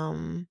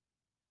then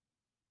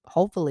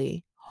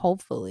hopefully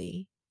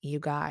you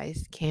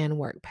guys can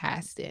work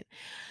past it.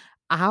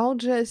 I'll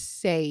just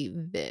say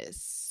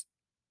this.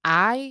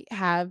 I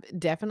have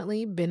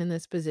definitely been in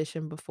this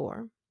position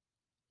before.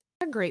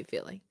 A great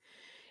feeling.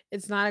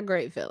 It's not a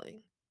great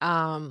feeling.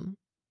 Um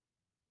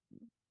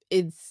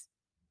it's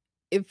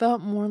It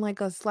felt more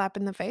like a slap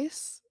in the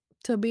face,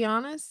 to be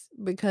honest,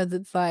 because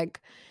it's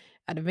like,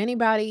 out of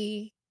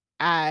anybody,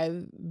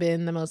 I've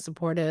been the most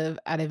supportive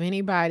out of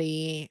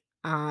anybody,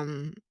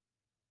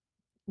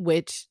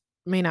 which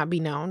may not be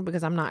known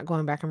because I'm not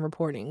going back and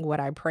reporting what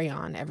I pray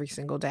on every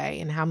single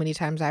day and how many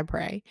times I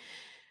pray.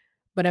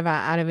 But if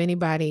I out of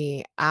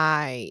anybody,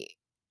 I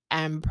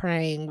am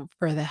praying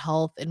for the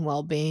health and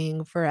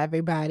well-being for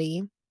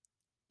everybody.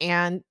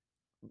 And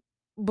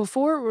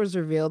before it was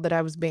revealed that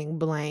I was being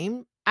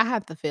blamed, I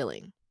had the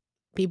feeling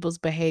people's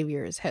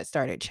behaviors had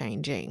started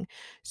changing.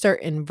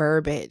 Certain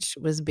verbiage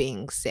was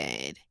being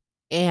said.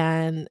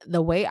 And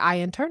the way I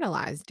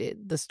internalized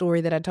it, the story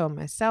that I told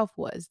myself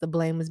was the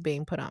blame was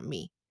being put on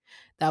me.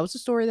 That was the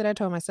story that I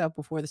told myself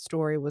before the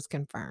story was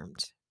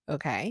confirmed.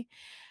 Okay.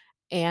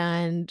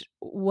 And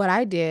what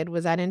I did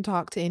was I didn't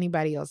talk to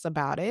anybody else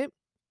about it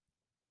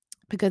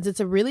because it's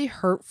a really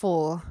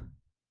hurtful,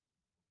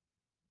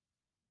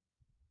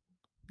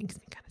 makes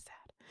me kind of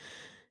sad.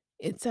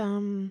 It's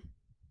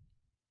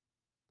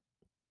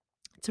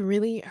It's a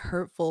really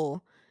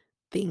hurtful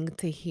thing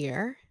to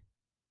hear,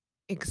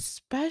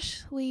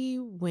 especially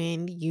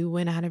when you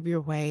went out of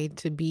your way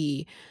to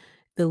be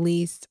the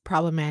least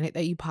problematic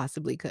that you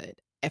possibly could.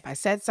 If I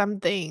said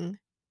something,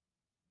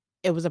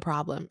 it was a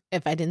problem.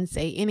 If I didn't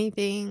say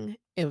anything,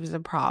 it was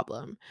a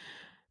problem.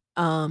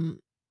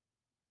 Um,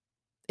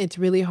 it's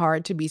really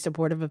hard to be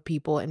supportive of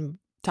people in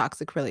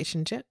toxic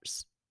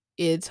relationships.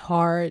 It's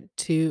hard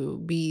to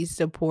be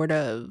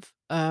supportive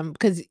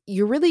because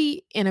you're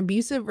really in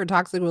abusive or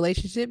toxic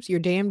relationships. You're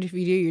damned if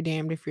you do, you're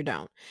damned if you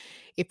don't.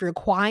 If you're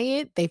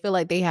quiet, they feel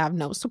like they have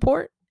no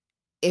support.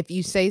 If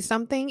you say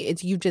something,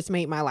 it's you just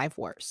made my life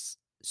worse.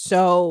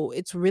 So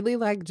it's really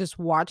like just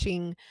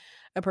watching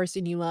a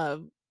person you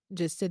love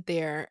just sit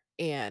there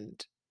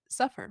and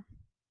suffer.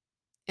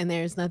 And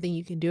there's nothing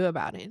you can do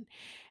about it.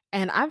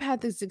 And I've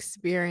had this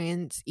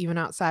experience even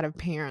outside of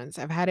parents.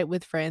 I've had it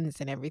with friends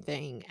and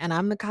everything. And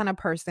I'm the kind of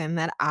person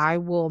that I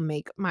will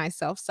make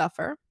myself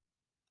suffer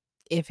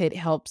if it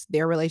helps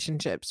their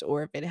relationships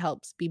or if it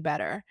helps be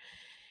better.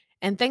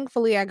 And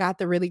thankfully, I got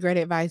the really great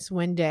advice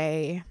one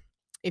day.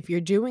 If you're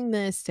doing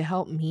this to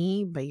help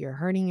me, but you're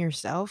hurting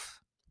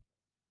yourself,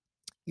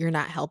 you're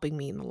not helping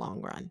me in the long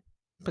run.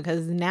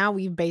 Because now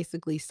we've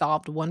basically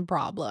solved one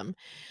problem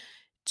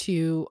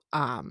to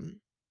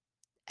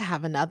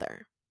have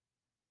another.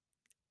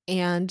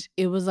 And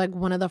it was like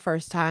one of the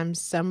first times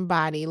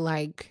somebody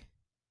like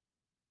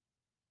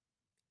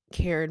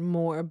cared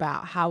more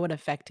about how it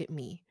affected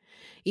me.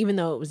 Even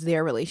though it was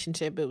their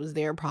relationship, it was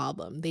their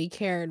problem. They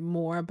cared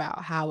more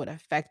about how it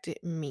affected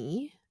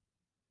me,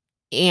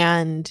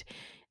 and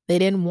they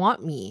didn't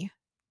want me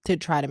to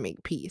try to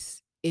make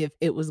peace if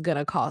it was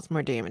gonna cause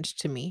more damage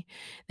to me.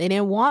 They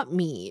didn't want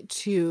me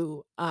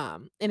to,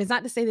 and it's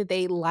not to say that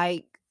they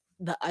like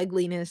the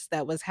ugliness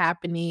that was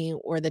happening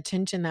or the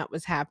tension that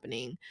was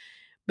happening,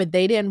 but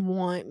they didn't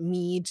want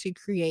me to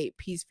create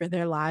peace for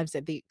their lives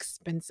at the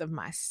expense of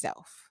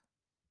myself.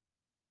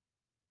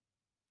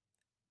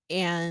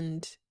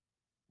 And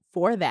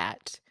for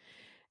that,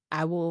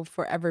 I will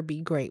forever be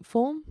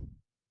grateful.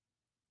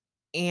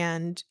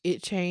 And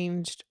it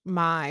changed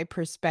my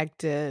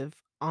perspective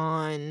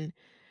on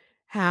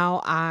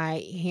how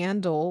I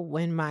handle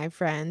when my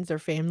friends or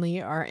family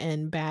are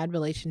in bad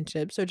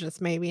relationships or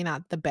just maybe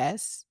not the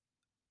best.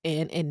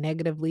 And it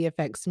negatively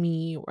affects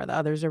me or the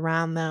others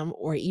around them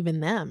or even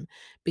them,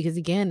 because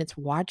again, it's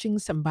watching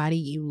somebody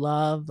you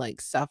love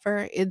like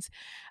suffer.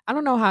 I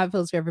don't know how it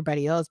feels for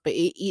everybody else, but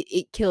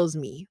it kills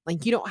me.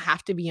 Like, you don't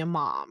have to be a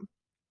mom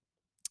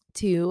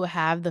to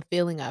have the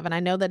feeling of, and I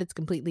know that it's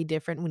completely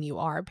different when you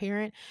are a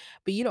parent,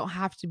 but you don't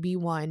have to be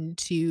one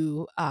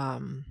to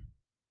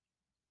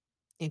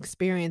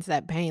experience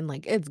that pain.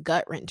 Like, it's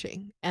gut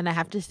wrenching, and I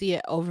have to see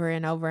it over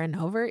and over and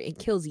over. It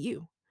kills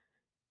you.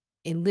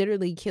 It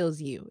literally kills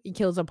you. It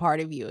kills a part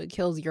of you. It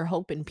kills your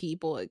hope in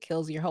people. It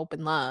kills your hope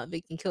in love.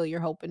 It can kill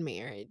your hope in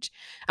marriage.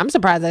 I'm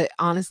surprised I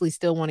honestly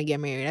still want to get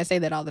married. I say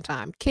that all the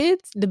time.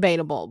 Kids,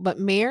 debatable, but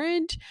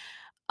marriage,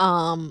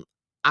 um,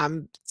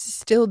 I'm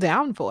still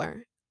down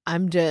for.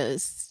 I'm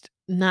just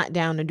not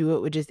down to do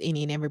it with just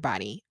any and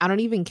everybody. I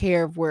don't even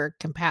care if we're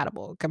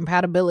compatible.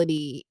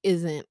 Compatibility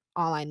isn't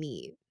all I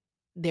need.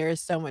 There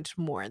is so much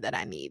more that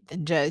I need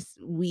than just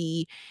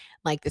we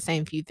like the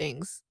same few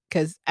things.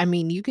 Cause I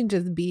mean, you can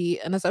just be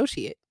an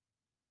associate.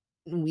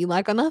 We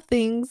like enough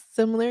things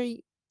similar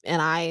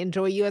and I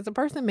enjoy you as a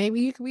person.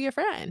 Maybe you could be a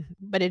friend,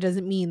 but it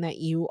doesn't mean that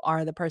you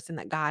are the person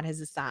that God has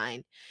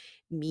assigned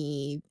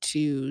me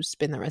to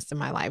spend the rest of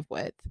my life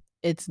with.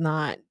 It's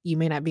not, you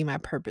may not be my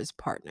purpose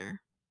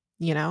partner,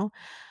 you know?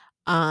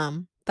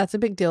 That's a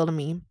big deal to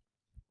me.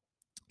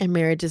 And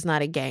marriage is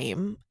not a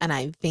game. And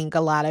I think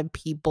a lot of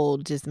people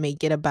just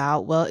make it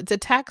about, well, it's a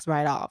tax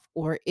write-off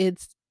or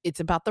it's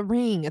about the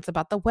ring, it's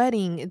about the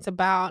wedding, it's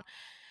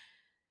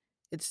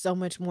so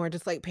much more.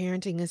 Just like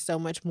parenting is so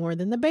much more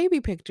than the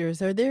baby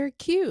pictures, or they're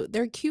cute.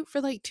 They're cute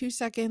for like 2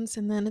 seconds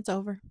and then it's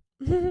over.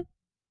 And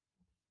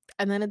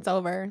then it's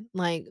over.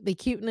 Like the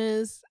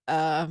cuteness,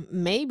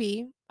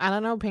 maybe. I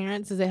don't know,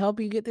 parents, does it help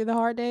you get through the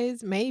hard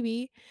days?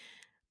 Maybe.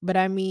 But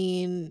I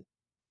mean,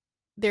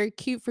 they're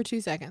cute for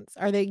 2 seconds.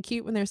 Are they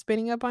cute when they're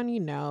spitting up on you?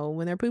 No.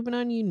 When they're pooping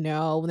on you?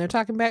 No. When they're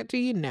talking back to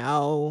you?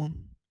 No.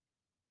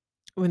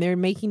 When they're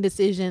making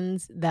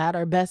decisions that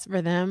are best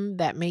for them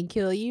that may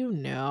kill you?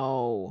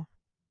 No.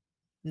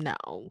 No.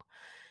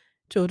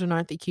 Children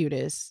aren't the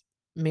cutest.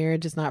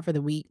 Marriage is not for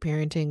the weak.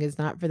 Parenting is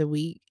not for the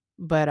weak.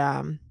 But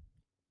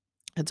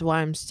that's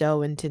why I'm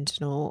so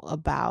intentional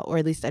about, or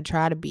at least I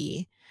try to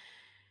be,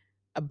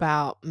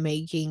 about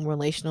making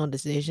relational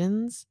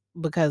decisions,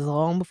 because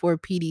long before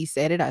PD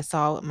said it, I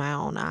saw it with my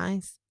own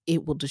eyes.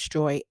 It will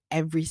destroy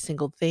every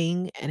single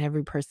thing and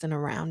every person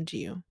around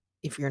you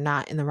if you're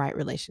not in the right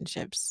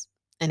relationships.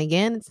 And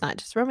again, it's not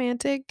just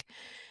romantic,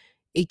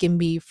 it can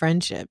be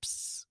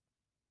friendships.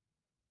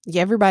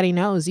 Yeah, everybody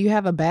knows you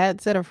have a bad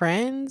set of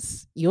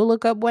friends. You'll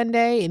look up one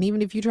day, and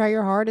even if you try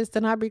your hardest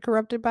to not be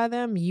corrupted by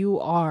them,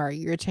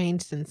 you're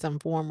changed in some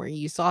form, or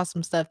you saw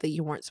some stuff that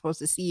you weren't supposed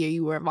to see, or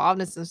you were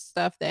involved in some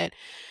stuff that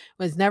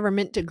was never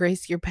meant to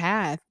grace your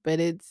path.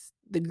 But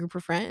the group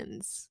of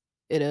friends.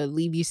 It'll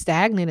leave you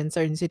stagnant in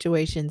certain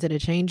situations. It'll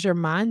change your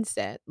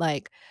mindset.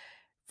 Like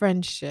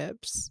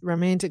friendships,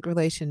 romantic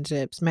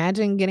relationships.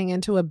 Imagine getting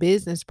into a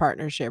business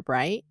partnership,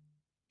 right?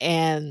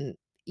 And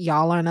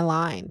y'all aren't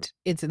aligned.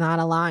 It's not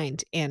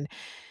aligned. And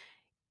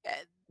uh,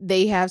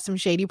 they have some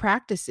shady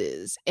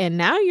practices. And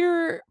now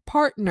you're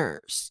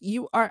partners.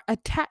 You are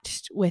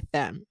attached with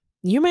them.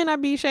 You may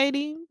not be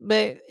shady,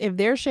 but if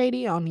they're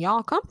shady on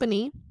y'all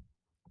company,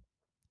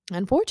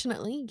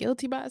 unfortunately,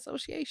 guilty by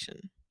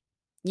association.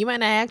 You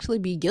might not actually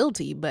be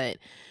guilty, but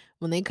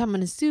when they come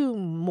in to sue,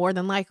 more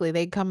than likely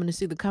they come in to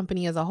sue the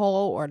company as a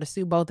whole or to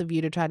sue both of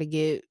you to try to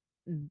get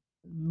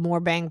more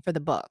bang for the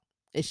buck.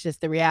 It's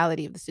just the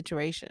reality of the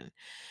situation.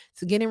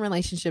 So getting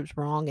relationships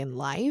wrong in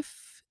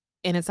life,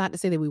 and it's not to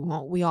say that we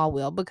won't, we all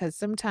will, because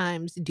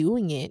sometimes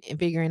doing it and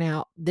figuring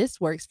out this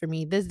works for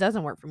me, this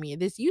doesn't work for me,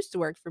 this used to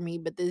work for me,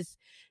 but this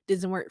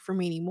doesn't work for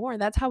me anymore.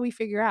 That's how we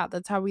figure out.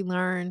 That's how we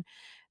learn.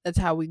 That's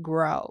how we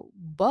grow.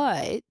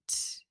 But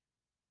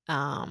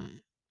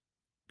um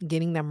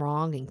getting them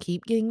wrong and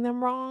keep getting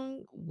them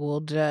wrong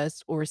will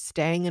just or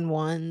staying in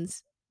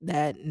ones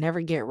that never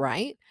get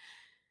right,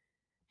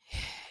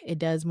 it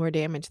does more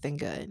damage than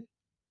good.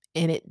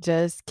 And it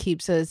just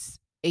keeps us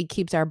it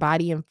keeps our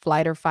body in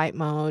flight or fight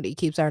mode. It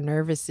keeps our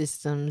nervous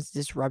systems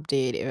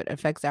disrupted. It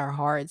affects our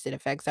hearts. It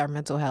affects our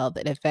mental health.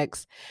 It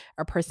affects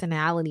our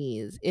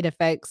personalities. It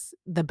affects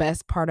the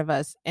best part of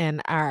us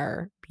and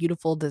our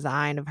beautiful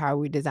design of how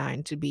we're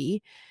designed to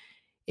be.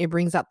 It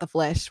brings out the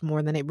flesh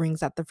more than it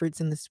brings out the fruits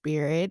in the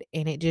spirit,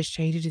 and it just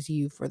changes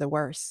you for the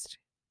worst.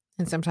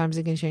 And sometimes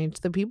it can change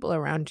the people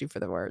around you for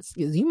the worst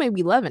because you may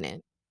be loving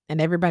it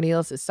and everybody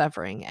else is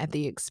suffering at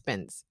the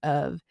expense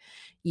of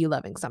you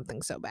loving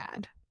something so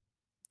bad.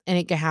 And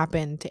it can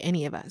happen to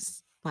any of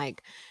us.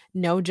 Like,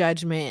 no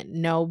judgment,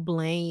 no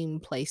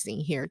blame placing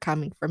here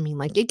coming from me.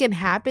 Like, it can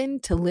happen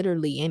to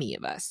literally any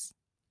of us.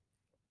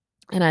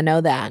 And I know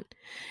that.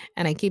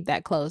 And I keep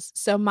that close.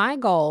 So my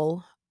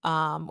goal,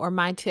 or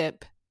my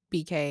tip,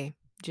 BK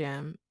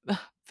gym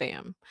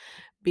fam,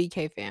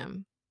 BK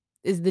fam,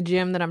 is the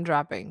gym that I'm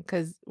dropping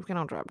because we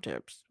don't drop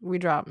tips. We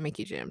drop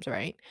Mickey gyms,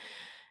 right?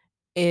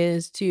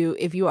 Is to,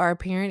 if you are a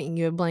parent and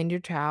you have blamed your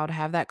child,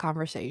 have that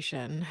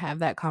conversation. Have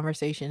that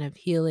conversation of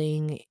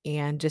healing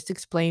and just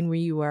explain where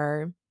you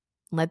were.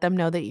 Let them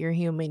know that you're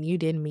human. You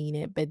didn't mean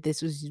it, but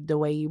this was the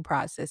way you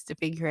processed to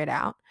figure it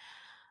out.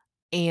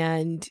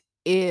 And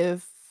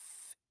if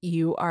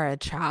you are a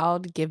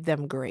child, give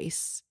them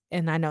grace.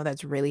 And I know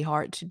that's really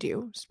hard to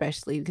do,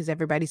 especially because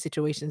everybody's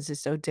situations is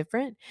so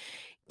different.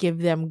 Give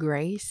them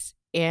grace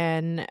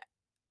and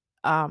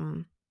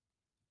um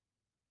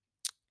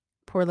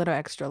pour a little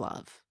extra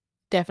love.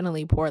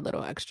 Definitely pour a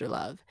little extra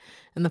love.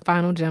 And the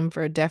final gem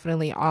for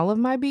definitely all of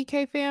my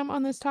BK fam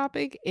on this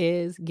topic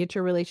is get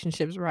your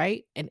relationships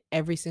right in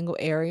every single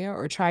area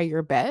or try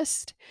your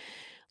best.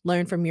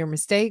 Learn from your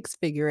mistakes,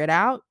 figure it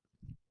out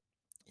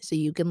so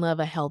you can live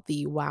a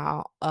healthy,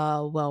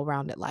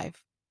 well-rounded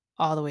life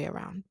all the way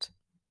around.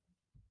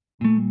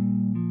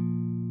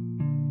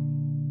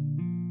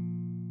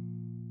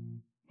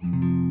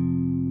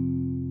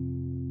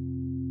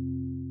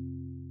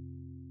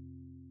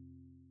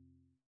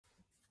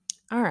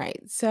 All right.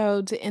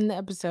 So to end the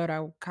episode,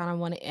 I kind of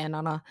want to end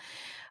on a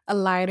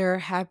lighter,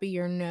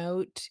 happier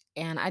note.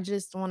 And I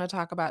just want to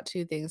talk about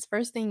two things.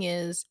 First thing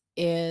is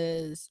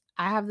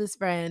I have this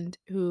friend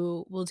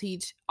who will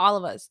teach all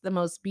of us the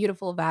most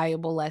beautiful,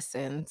 valuable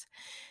lessons.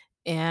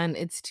 And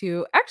it's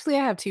to actually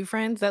I have two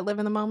friends that live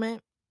in the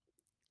moment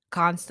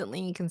constantly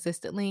and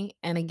consistently.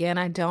 And again,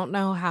 I don't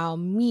know how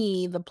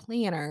me, the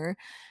planner,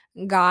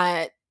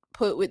 got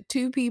put with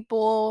two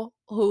people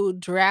who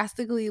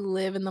drastically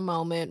live in the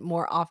moment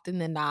more often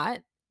than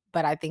not.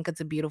 But I think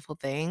it's a beautiful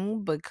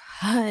thing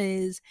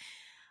because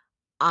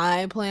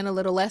I plan a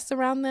little less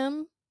around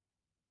them.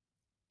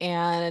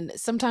 And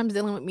sometimes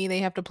dealing with me, they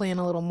have to plan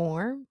a little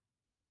more.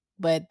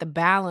 But the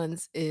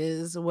balance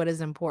is what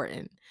is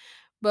important.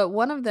 But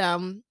one of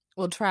them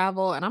will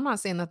travel, and I'm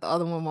not saying that the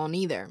other one won't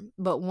either,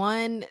 but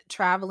one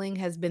traveling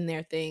has been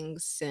their thing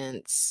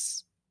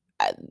since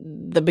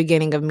the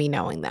beginning of me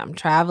knowing them.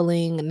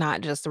 Traveling,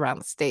 not just around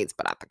the states,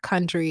 but out the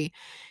country,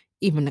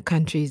 even the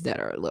countries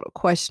that are a little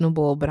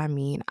questionable. But I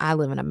mean, I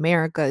live in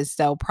America,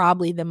 so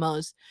probably the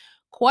most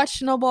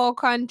questionable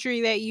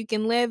country that you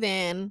can live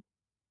in.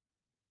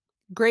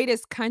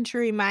 Greatest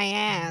country, my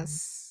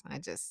ass. I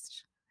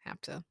just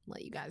have to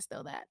let you guys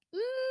know that.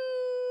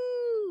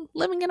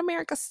 Living in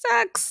America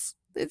sucks.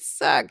 It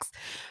sucks.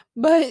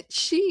 But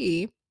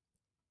she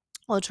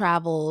will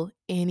travel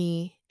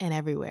any and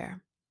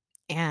everywhere.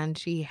 And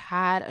she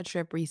had a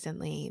trip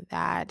recently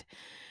that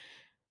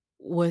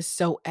was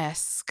so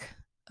esque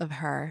of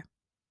her.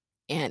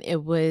 And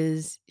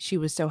she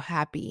was so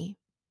happy.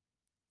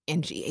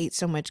 And she ate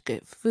so much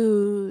good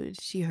food.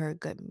 She heard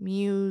good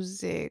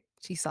music.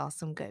 She saw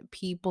some good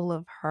people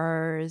of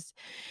hers.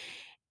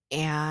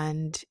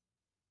 And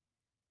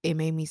it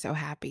made me so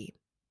happy.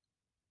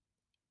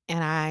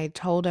 And I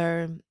told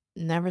her,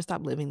 never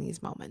stop living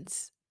these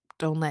moments.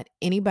 Don't let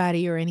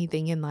anybody or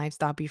anything in life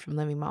stop you from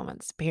living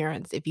moments.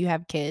 Parents, if you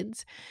have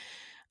kids,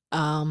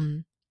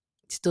 um,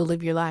 still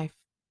live your life.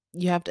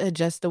 You have to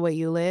adjust the way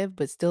you live,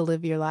 but still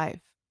live your life.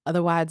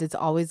 Otherwise, it's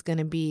always going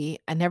to be,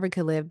 I never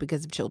could live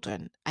because of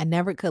children. I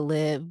never could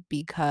live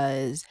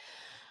because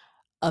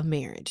of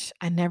marriage.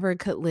 I never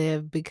could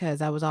live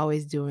because I was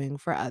always doing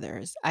for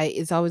others.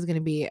 It's always going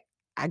to be,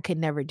 I could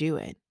never do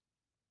it.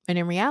 And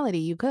in reality,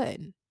 you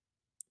could.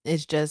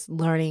 It's just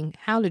learning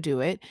how to do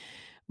it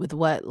with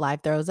what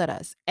life throws at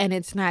us. And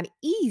it's not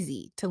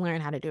easy to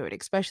learn how to do it,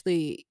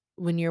 especially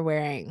when you're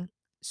wearing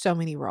so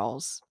many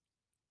roles.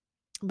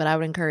 But I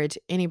would encourage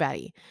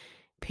anybody,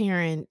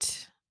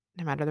 parent,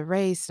 no matter the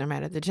race, no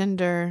matter the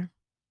gender,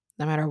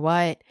 no matter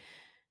what,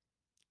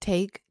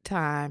 take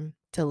time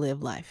to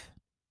live life.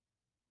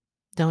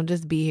 Don't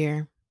just be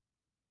here.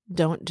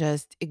 Don't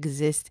just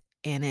exist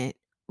in it.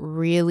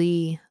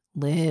 Really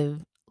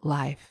live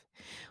life.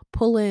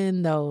 Pull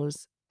in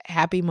those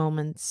happy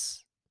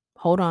moments.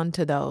 Hold on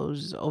to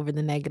those over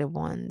the negative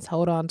ones.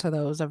 Hold on to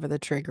those over the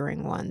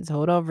triggering ones.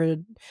 Hold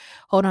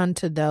on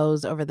to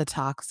those over the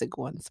toxic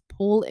ones.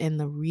 Pull in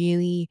the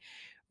really,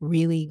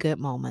 really good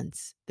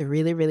moments, the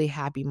really, really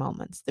happy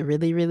moments, the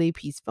really, really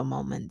peaceful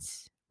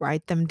moments.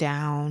 Write them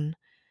down,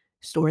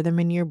 store them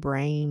in your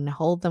brain,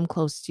 hold them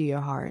close to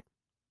your heart.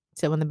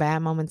 So when the bad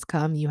moments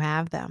come, you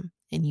have them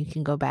and you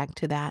can go back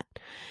to that.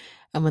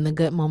 And when the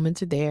good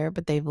moments are there,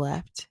 but they've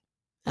left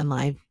and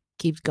life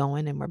keeps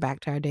going and we're back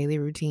to our daily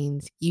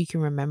routines, you can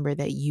remember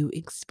that you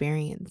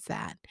experienced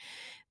that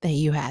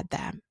you had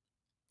that.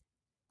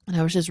 And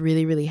I was just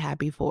really, really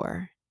happy for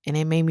her. And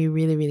it made me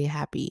really, really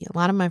happy. A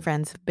lot of my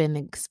friends have been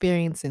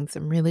experiencing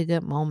some really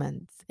good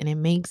moments. And it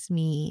makes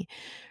me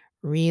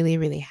really,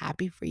 really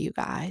happy for you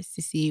guys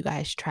to see you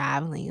guys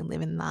traveling and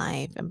living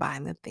life and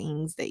buying the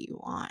things that you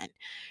want,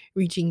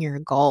 reaching your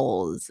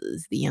goals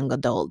as the young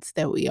adults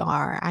that we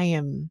are. I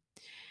am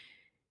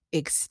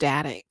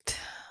ecstatic.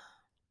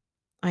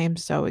 I am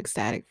so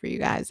ecstatic for you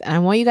guys. And I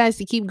want you guys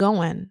to keep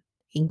going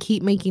and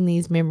keep making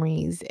these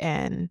memories.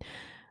 And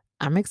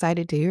I'm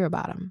excited to hear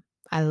about them.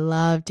 I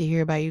love to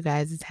hear about you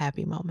guys'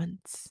 happy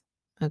moments.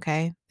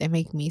 Okay. They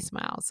make me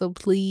smile. So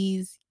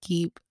please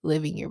keep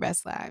living your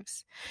best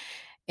lives.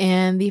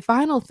 And the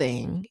final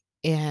thing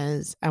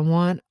is I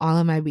want all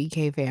of my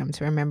BK fam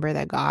to remember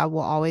that God will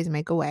always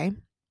make a way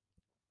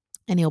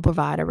and he'll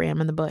provide a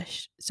ram in the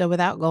bush. So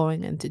without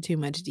going into too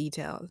much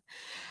detail,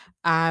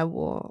 I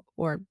will,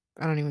 or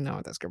I don't even know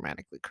if that's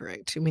grammatically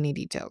correct. Too many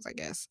details, I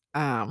guess.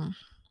 God,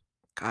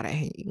 I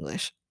hate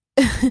English.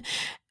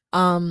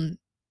 um,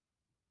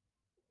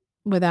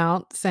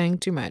 without saying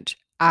too much,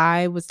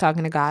 I was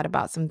talking to God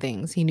about some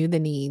things. He knew the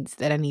needs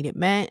that I needed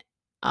met.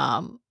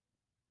 Um,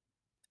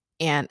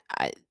 and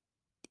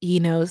he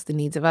knows the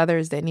needs of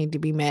others that need to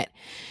be met.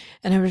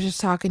 And I was just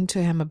talking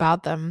to him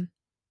about them.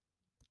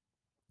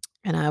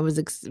 And I was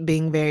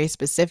being very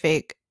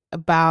specific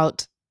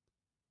about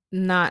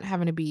not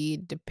having to be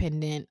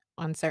dependent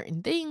on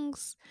certain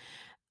things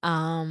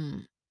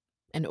um,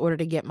 in order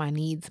to get my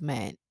needs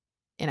met.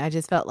 And I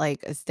just felt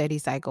like a steady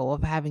cycle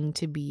of having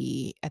to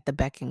be at the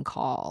beck and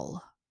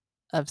call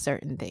of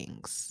certain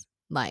things,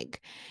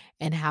 like,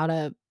 and how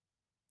to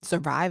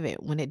survive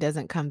it when it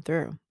doesn't come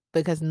through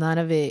because none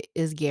of it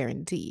is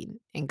guaranteed.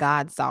 And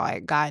God saw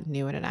it, God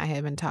knew it, and I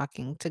had been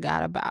talking to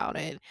God about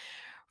it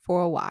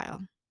for a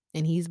while.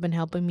 And He's been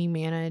helping me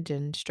manage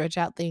and stretch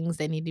out things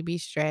that need to be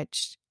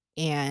stretched.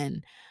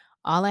 And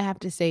all I have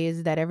to say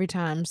is that every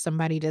time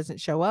somebody doesn't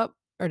show up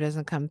or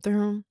doesn't come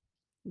through,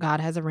 God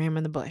has a ram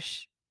in the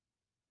bush.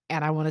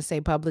 And I want to say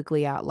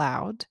publicly out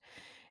loud.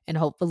 And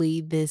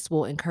hopefully, this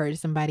will encourage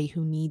somebody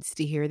who needs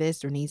to hear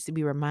this or needs to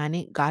be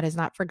reminded God has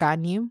not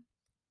forgotten you.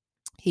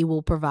 He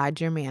will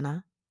provide your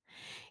manna.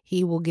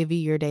 He will give you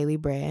your daily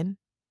bread.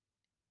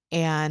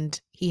 And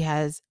He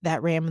has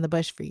that ram in the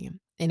bush for you.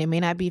 And it may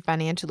not be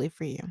financially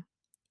for you,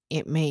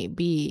 it may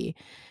be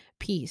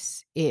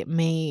peace, it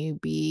may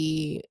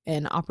be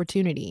an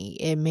opportunity,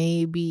 it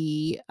may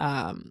be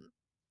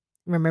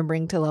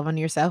remembering to love on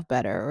yourself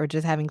better or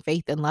just having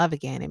faith and love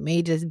again. It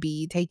may just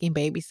be taking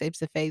baby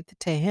steps of faith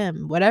to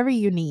Him. Whatever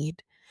you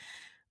need,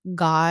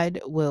 God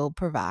will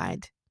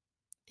provide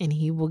and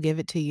He will give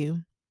it to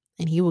you,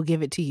 and He will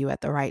give it to you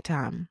at the right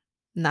time.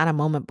 Not a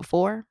moment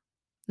before,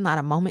 not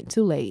a moment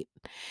too late.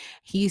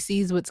 He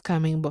sees what's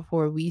coming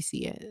before we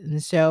see it.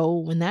 And so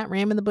when that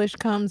ram in the bush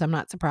comes, I'm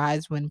not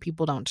surprised when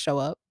people don't show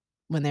up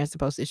when they're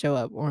supposed to show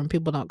up or when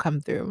people don't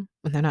come through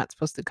when they're not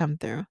supposed to come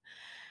through.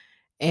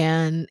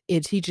 And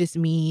it teaches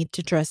me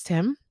to trust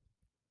Him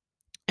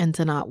and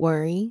to not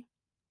worry.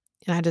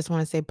 And I just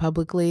want to say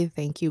publicly,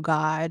 thank you,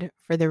 God,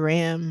 for the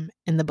ram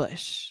in the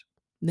bush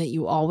that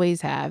you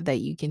always have, that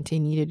you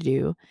continue to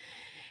do.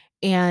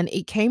 And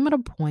it came at a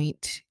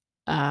point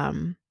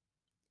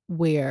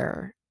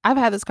where I've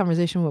had this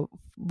conversation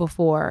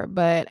before,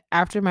 but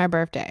after my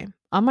birthday,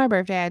 on my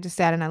birthday, I just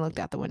sat and I looked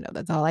out the window.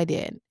 That's all I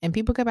did. And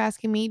people kept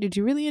asking me, did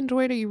you really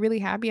enjoy it? Are you really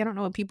happy? I don't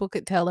know what people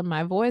could tell in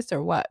my voice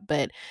or what,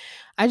 but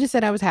I just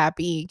said I was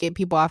happy. Get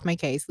people off my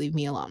case. Leave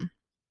me alone.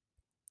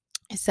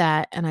 I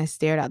sat and I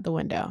stared out the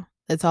window.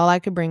 That's all I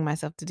could bring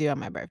myself to do on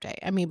my birthday.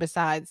 I mean,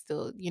 besides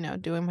still,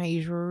 doing my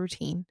usual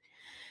routine.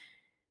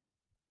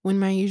 When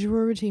my usual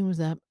routine was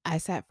up, I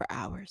sat for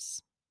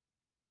hours,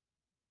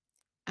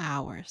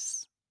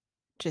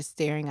 just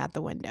staring out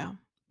the window.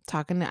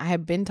 I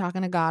had been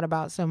talking to God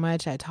about so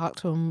much. I talked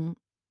to him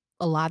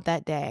a lot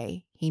that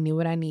day. He knew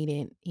what I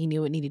needed. He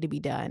knew what needed to be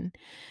done.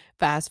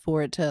 Fast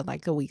forward to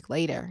like a week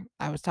later,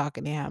 I was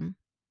talking to him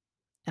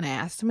and I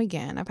asked him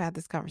again. I've had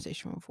this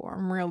conversation before.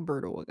 I'm real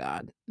brutal with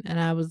God. And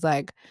I was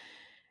like,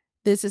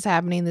 this is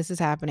happening. This is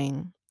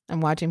happening.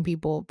 I'm watching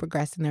people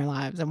progress in their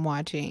lives. I'm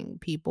watching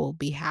people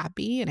be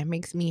happy, and it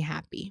makes me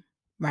happy,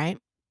 right?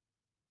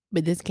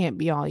 But this can't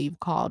be all you've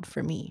called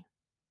for me.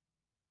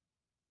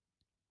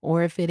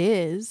 Or if it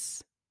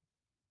is,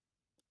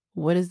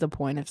 what is the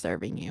point of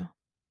serving you?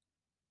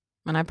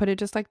 And I put it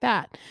just like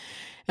that.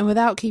 And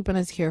without keeping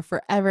us here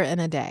forever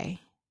and a day,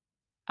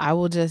 I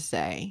will just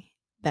say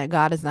that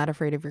God is not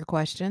afraid of your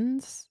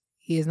questions.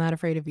 He is not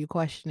afraid of you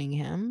questioning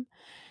him.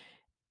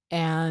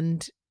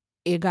 And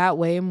it got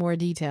way more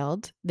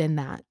detailed than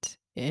that.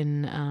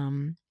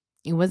 And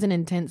it wasn't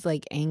intense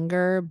like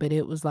anger, but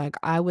it was like,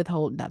 I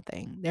withhold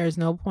nothing. There's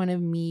no point of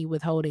me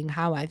withholding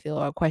how I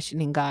feel or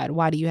questioning God.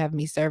 Why do you have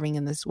me serving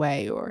in this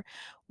way? Or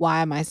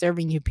why am I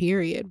serving you,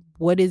 period?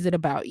 What is it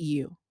about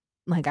you?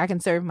 Like, I can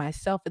serve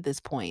myself at this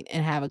point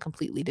and have a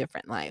completely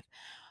different life.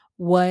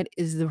 What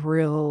is the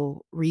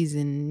real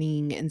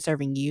reasoning in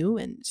serving you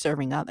and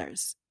serving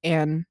others?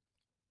 And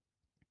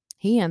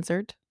he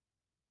answered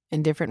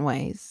in different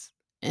ways.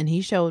 And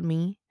he showed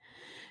me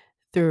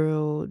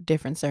through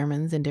different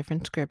sermons and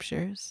different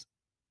scriptures.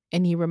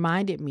 And he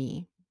reminded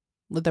me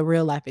with a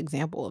real life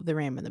example of the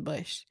ram in the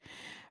bush.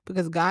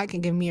 Because God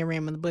can give me a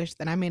ram in the bush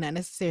that I may not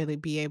necessarily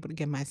be able to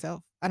give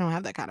myself. I don't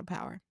have that kind of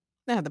power.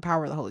 I have the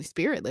power of the Holy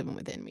Spirit living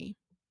within me.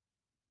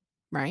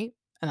 Right?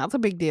 And that's a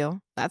big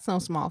deal. That's no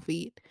small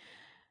feat.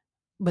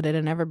 But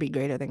it'll never be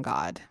greater than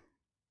God.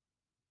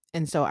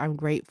 And so I'm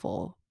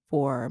grateful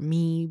for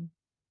me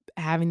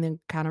having the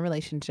kind of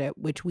relationship,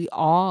 which we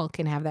all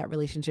can have that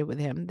relationship with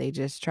him. They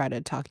just try to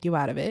talk you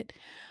out of it.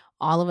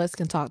 All of us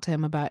can talk to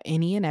him about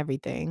any and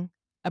everything,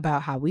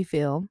 about how we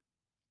feel,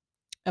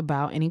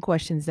 about any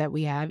questions that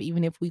we have,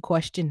 even if we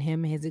question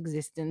him, his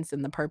existence,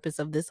 and the purpose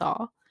of this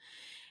all.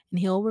 And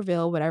he'll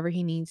reveal whatever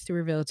he needs to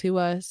reveal to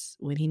us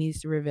when he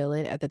needs to reveal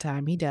it at the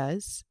time he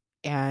does.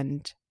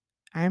 And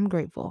I'm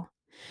grateful.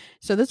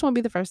 So this won't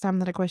be the first time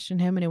that I question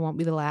him, and it won't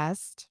be the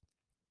last.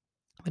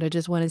 But I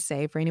just want to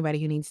say, for anybody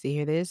who needs to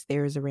hear this,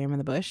 there is a ram in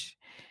the bush.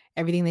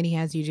 Everything that he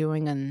has you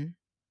doing and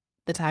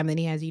the time that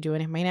he has you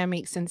doing it may not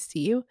make sense to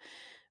you.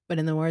 But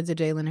in the words of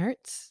Jalen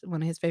Hurts,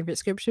 one of his favorite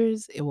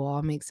scriptures, it will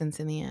all make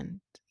sense in the end.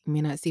 You may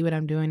not see what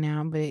I'm doing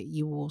now, but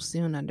you will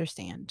soon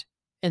understand.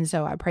 And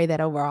so I pray that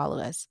over all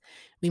of us.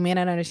 We may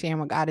not understand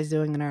what God is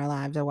doing in our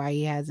lives or why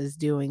he has us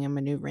doing and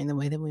maneuvering the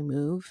way that we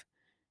move.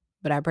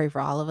 But I pray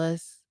for all of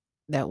us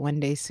that one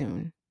day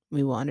soon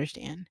we will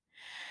understand.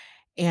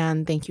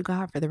 And thank you,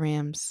 God, for the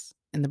rams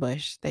in the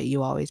bush that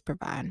you always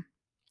provide.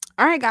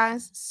 All right,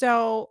 guys.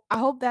 So I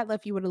hope that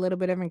left you with a little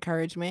bit of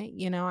encouragement.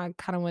 I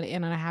kind of want to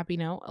end on a happy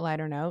note, a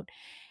lighter note,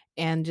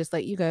 and just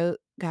let you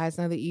guys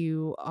know that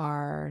you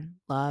are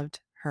loved,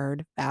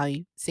 heard,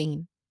 valued,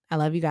 seen. I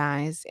love you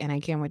guys, and I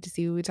can't wait to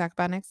see what we talk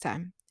about next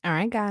time. All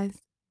right, guys.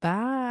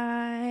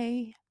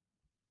 Bye.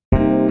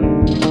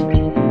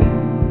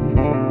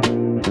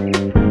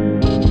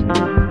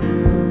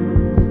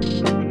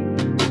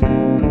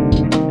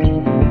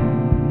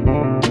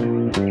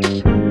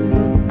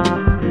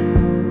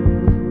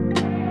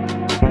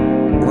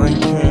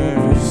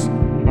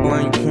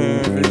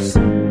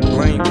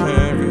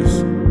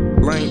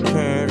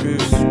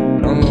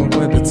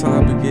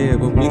 Topic, yeah,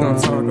 but we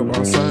gon' talk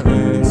about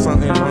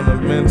something on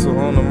the mental,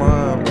 on the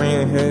mind,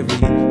 weighing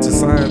heavy.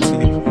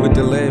 Society with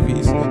the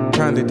levies,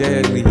 kinda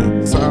deadly.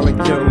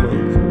 Silent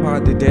killer,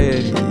 hard to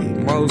daddy.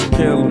 Most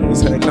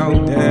killers had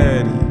no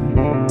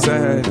daddy.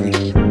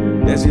 Sadly,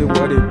 that's just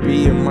what it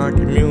be in my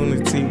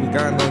community. We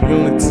got no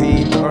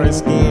unity. Dark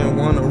skin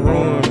wanna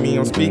ruin me.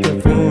 I'm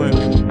speaking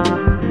fluently,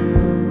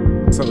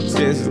 so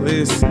just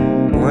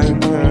listen.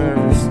 Blank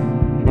canvas,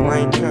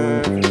 blank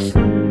canvas,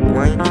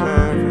 blank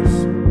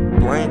canvas.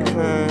 Blank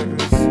canvas.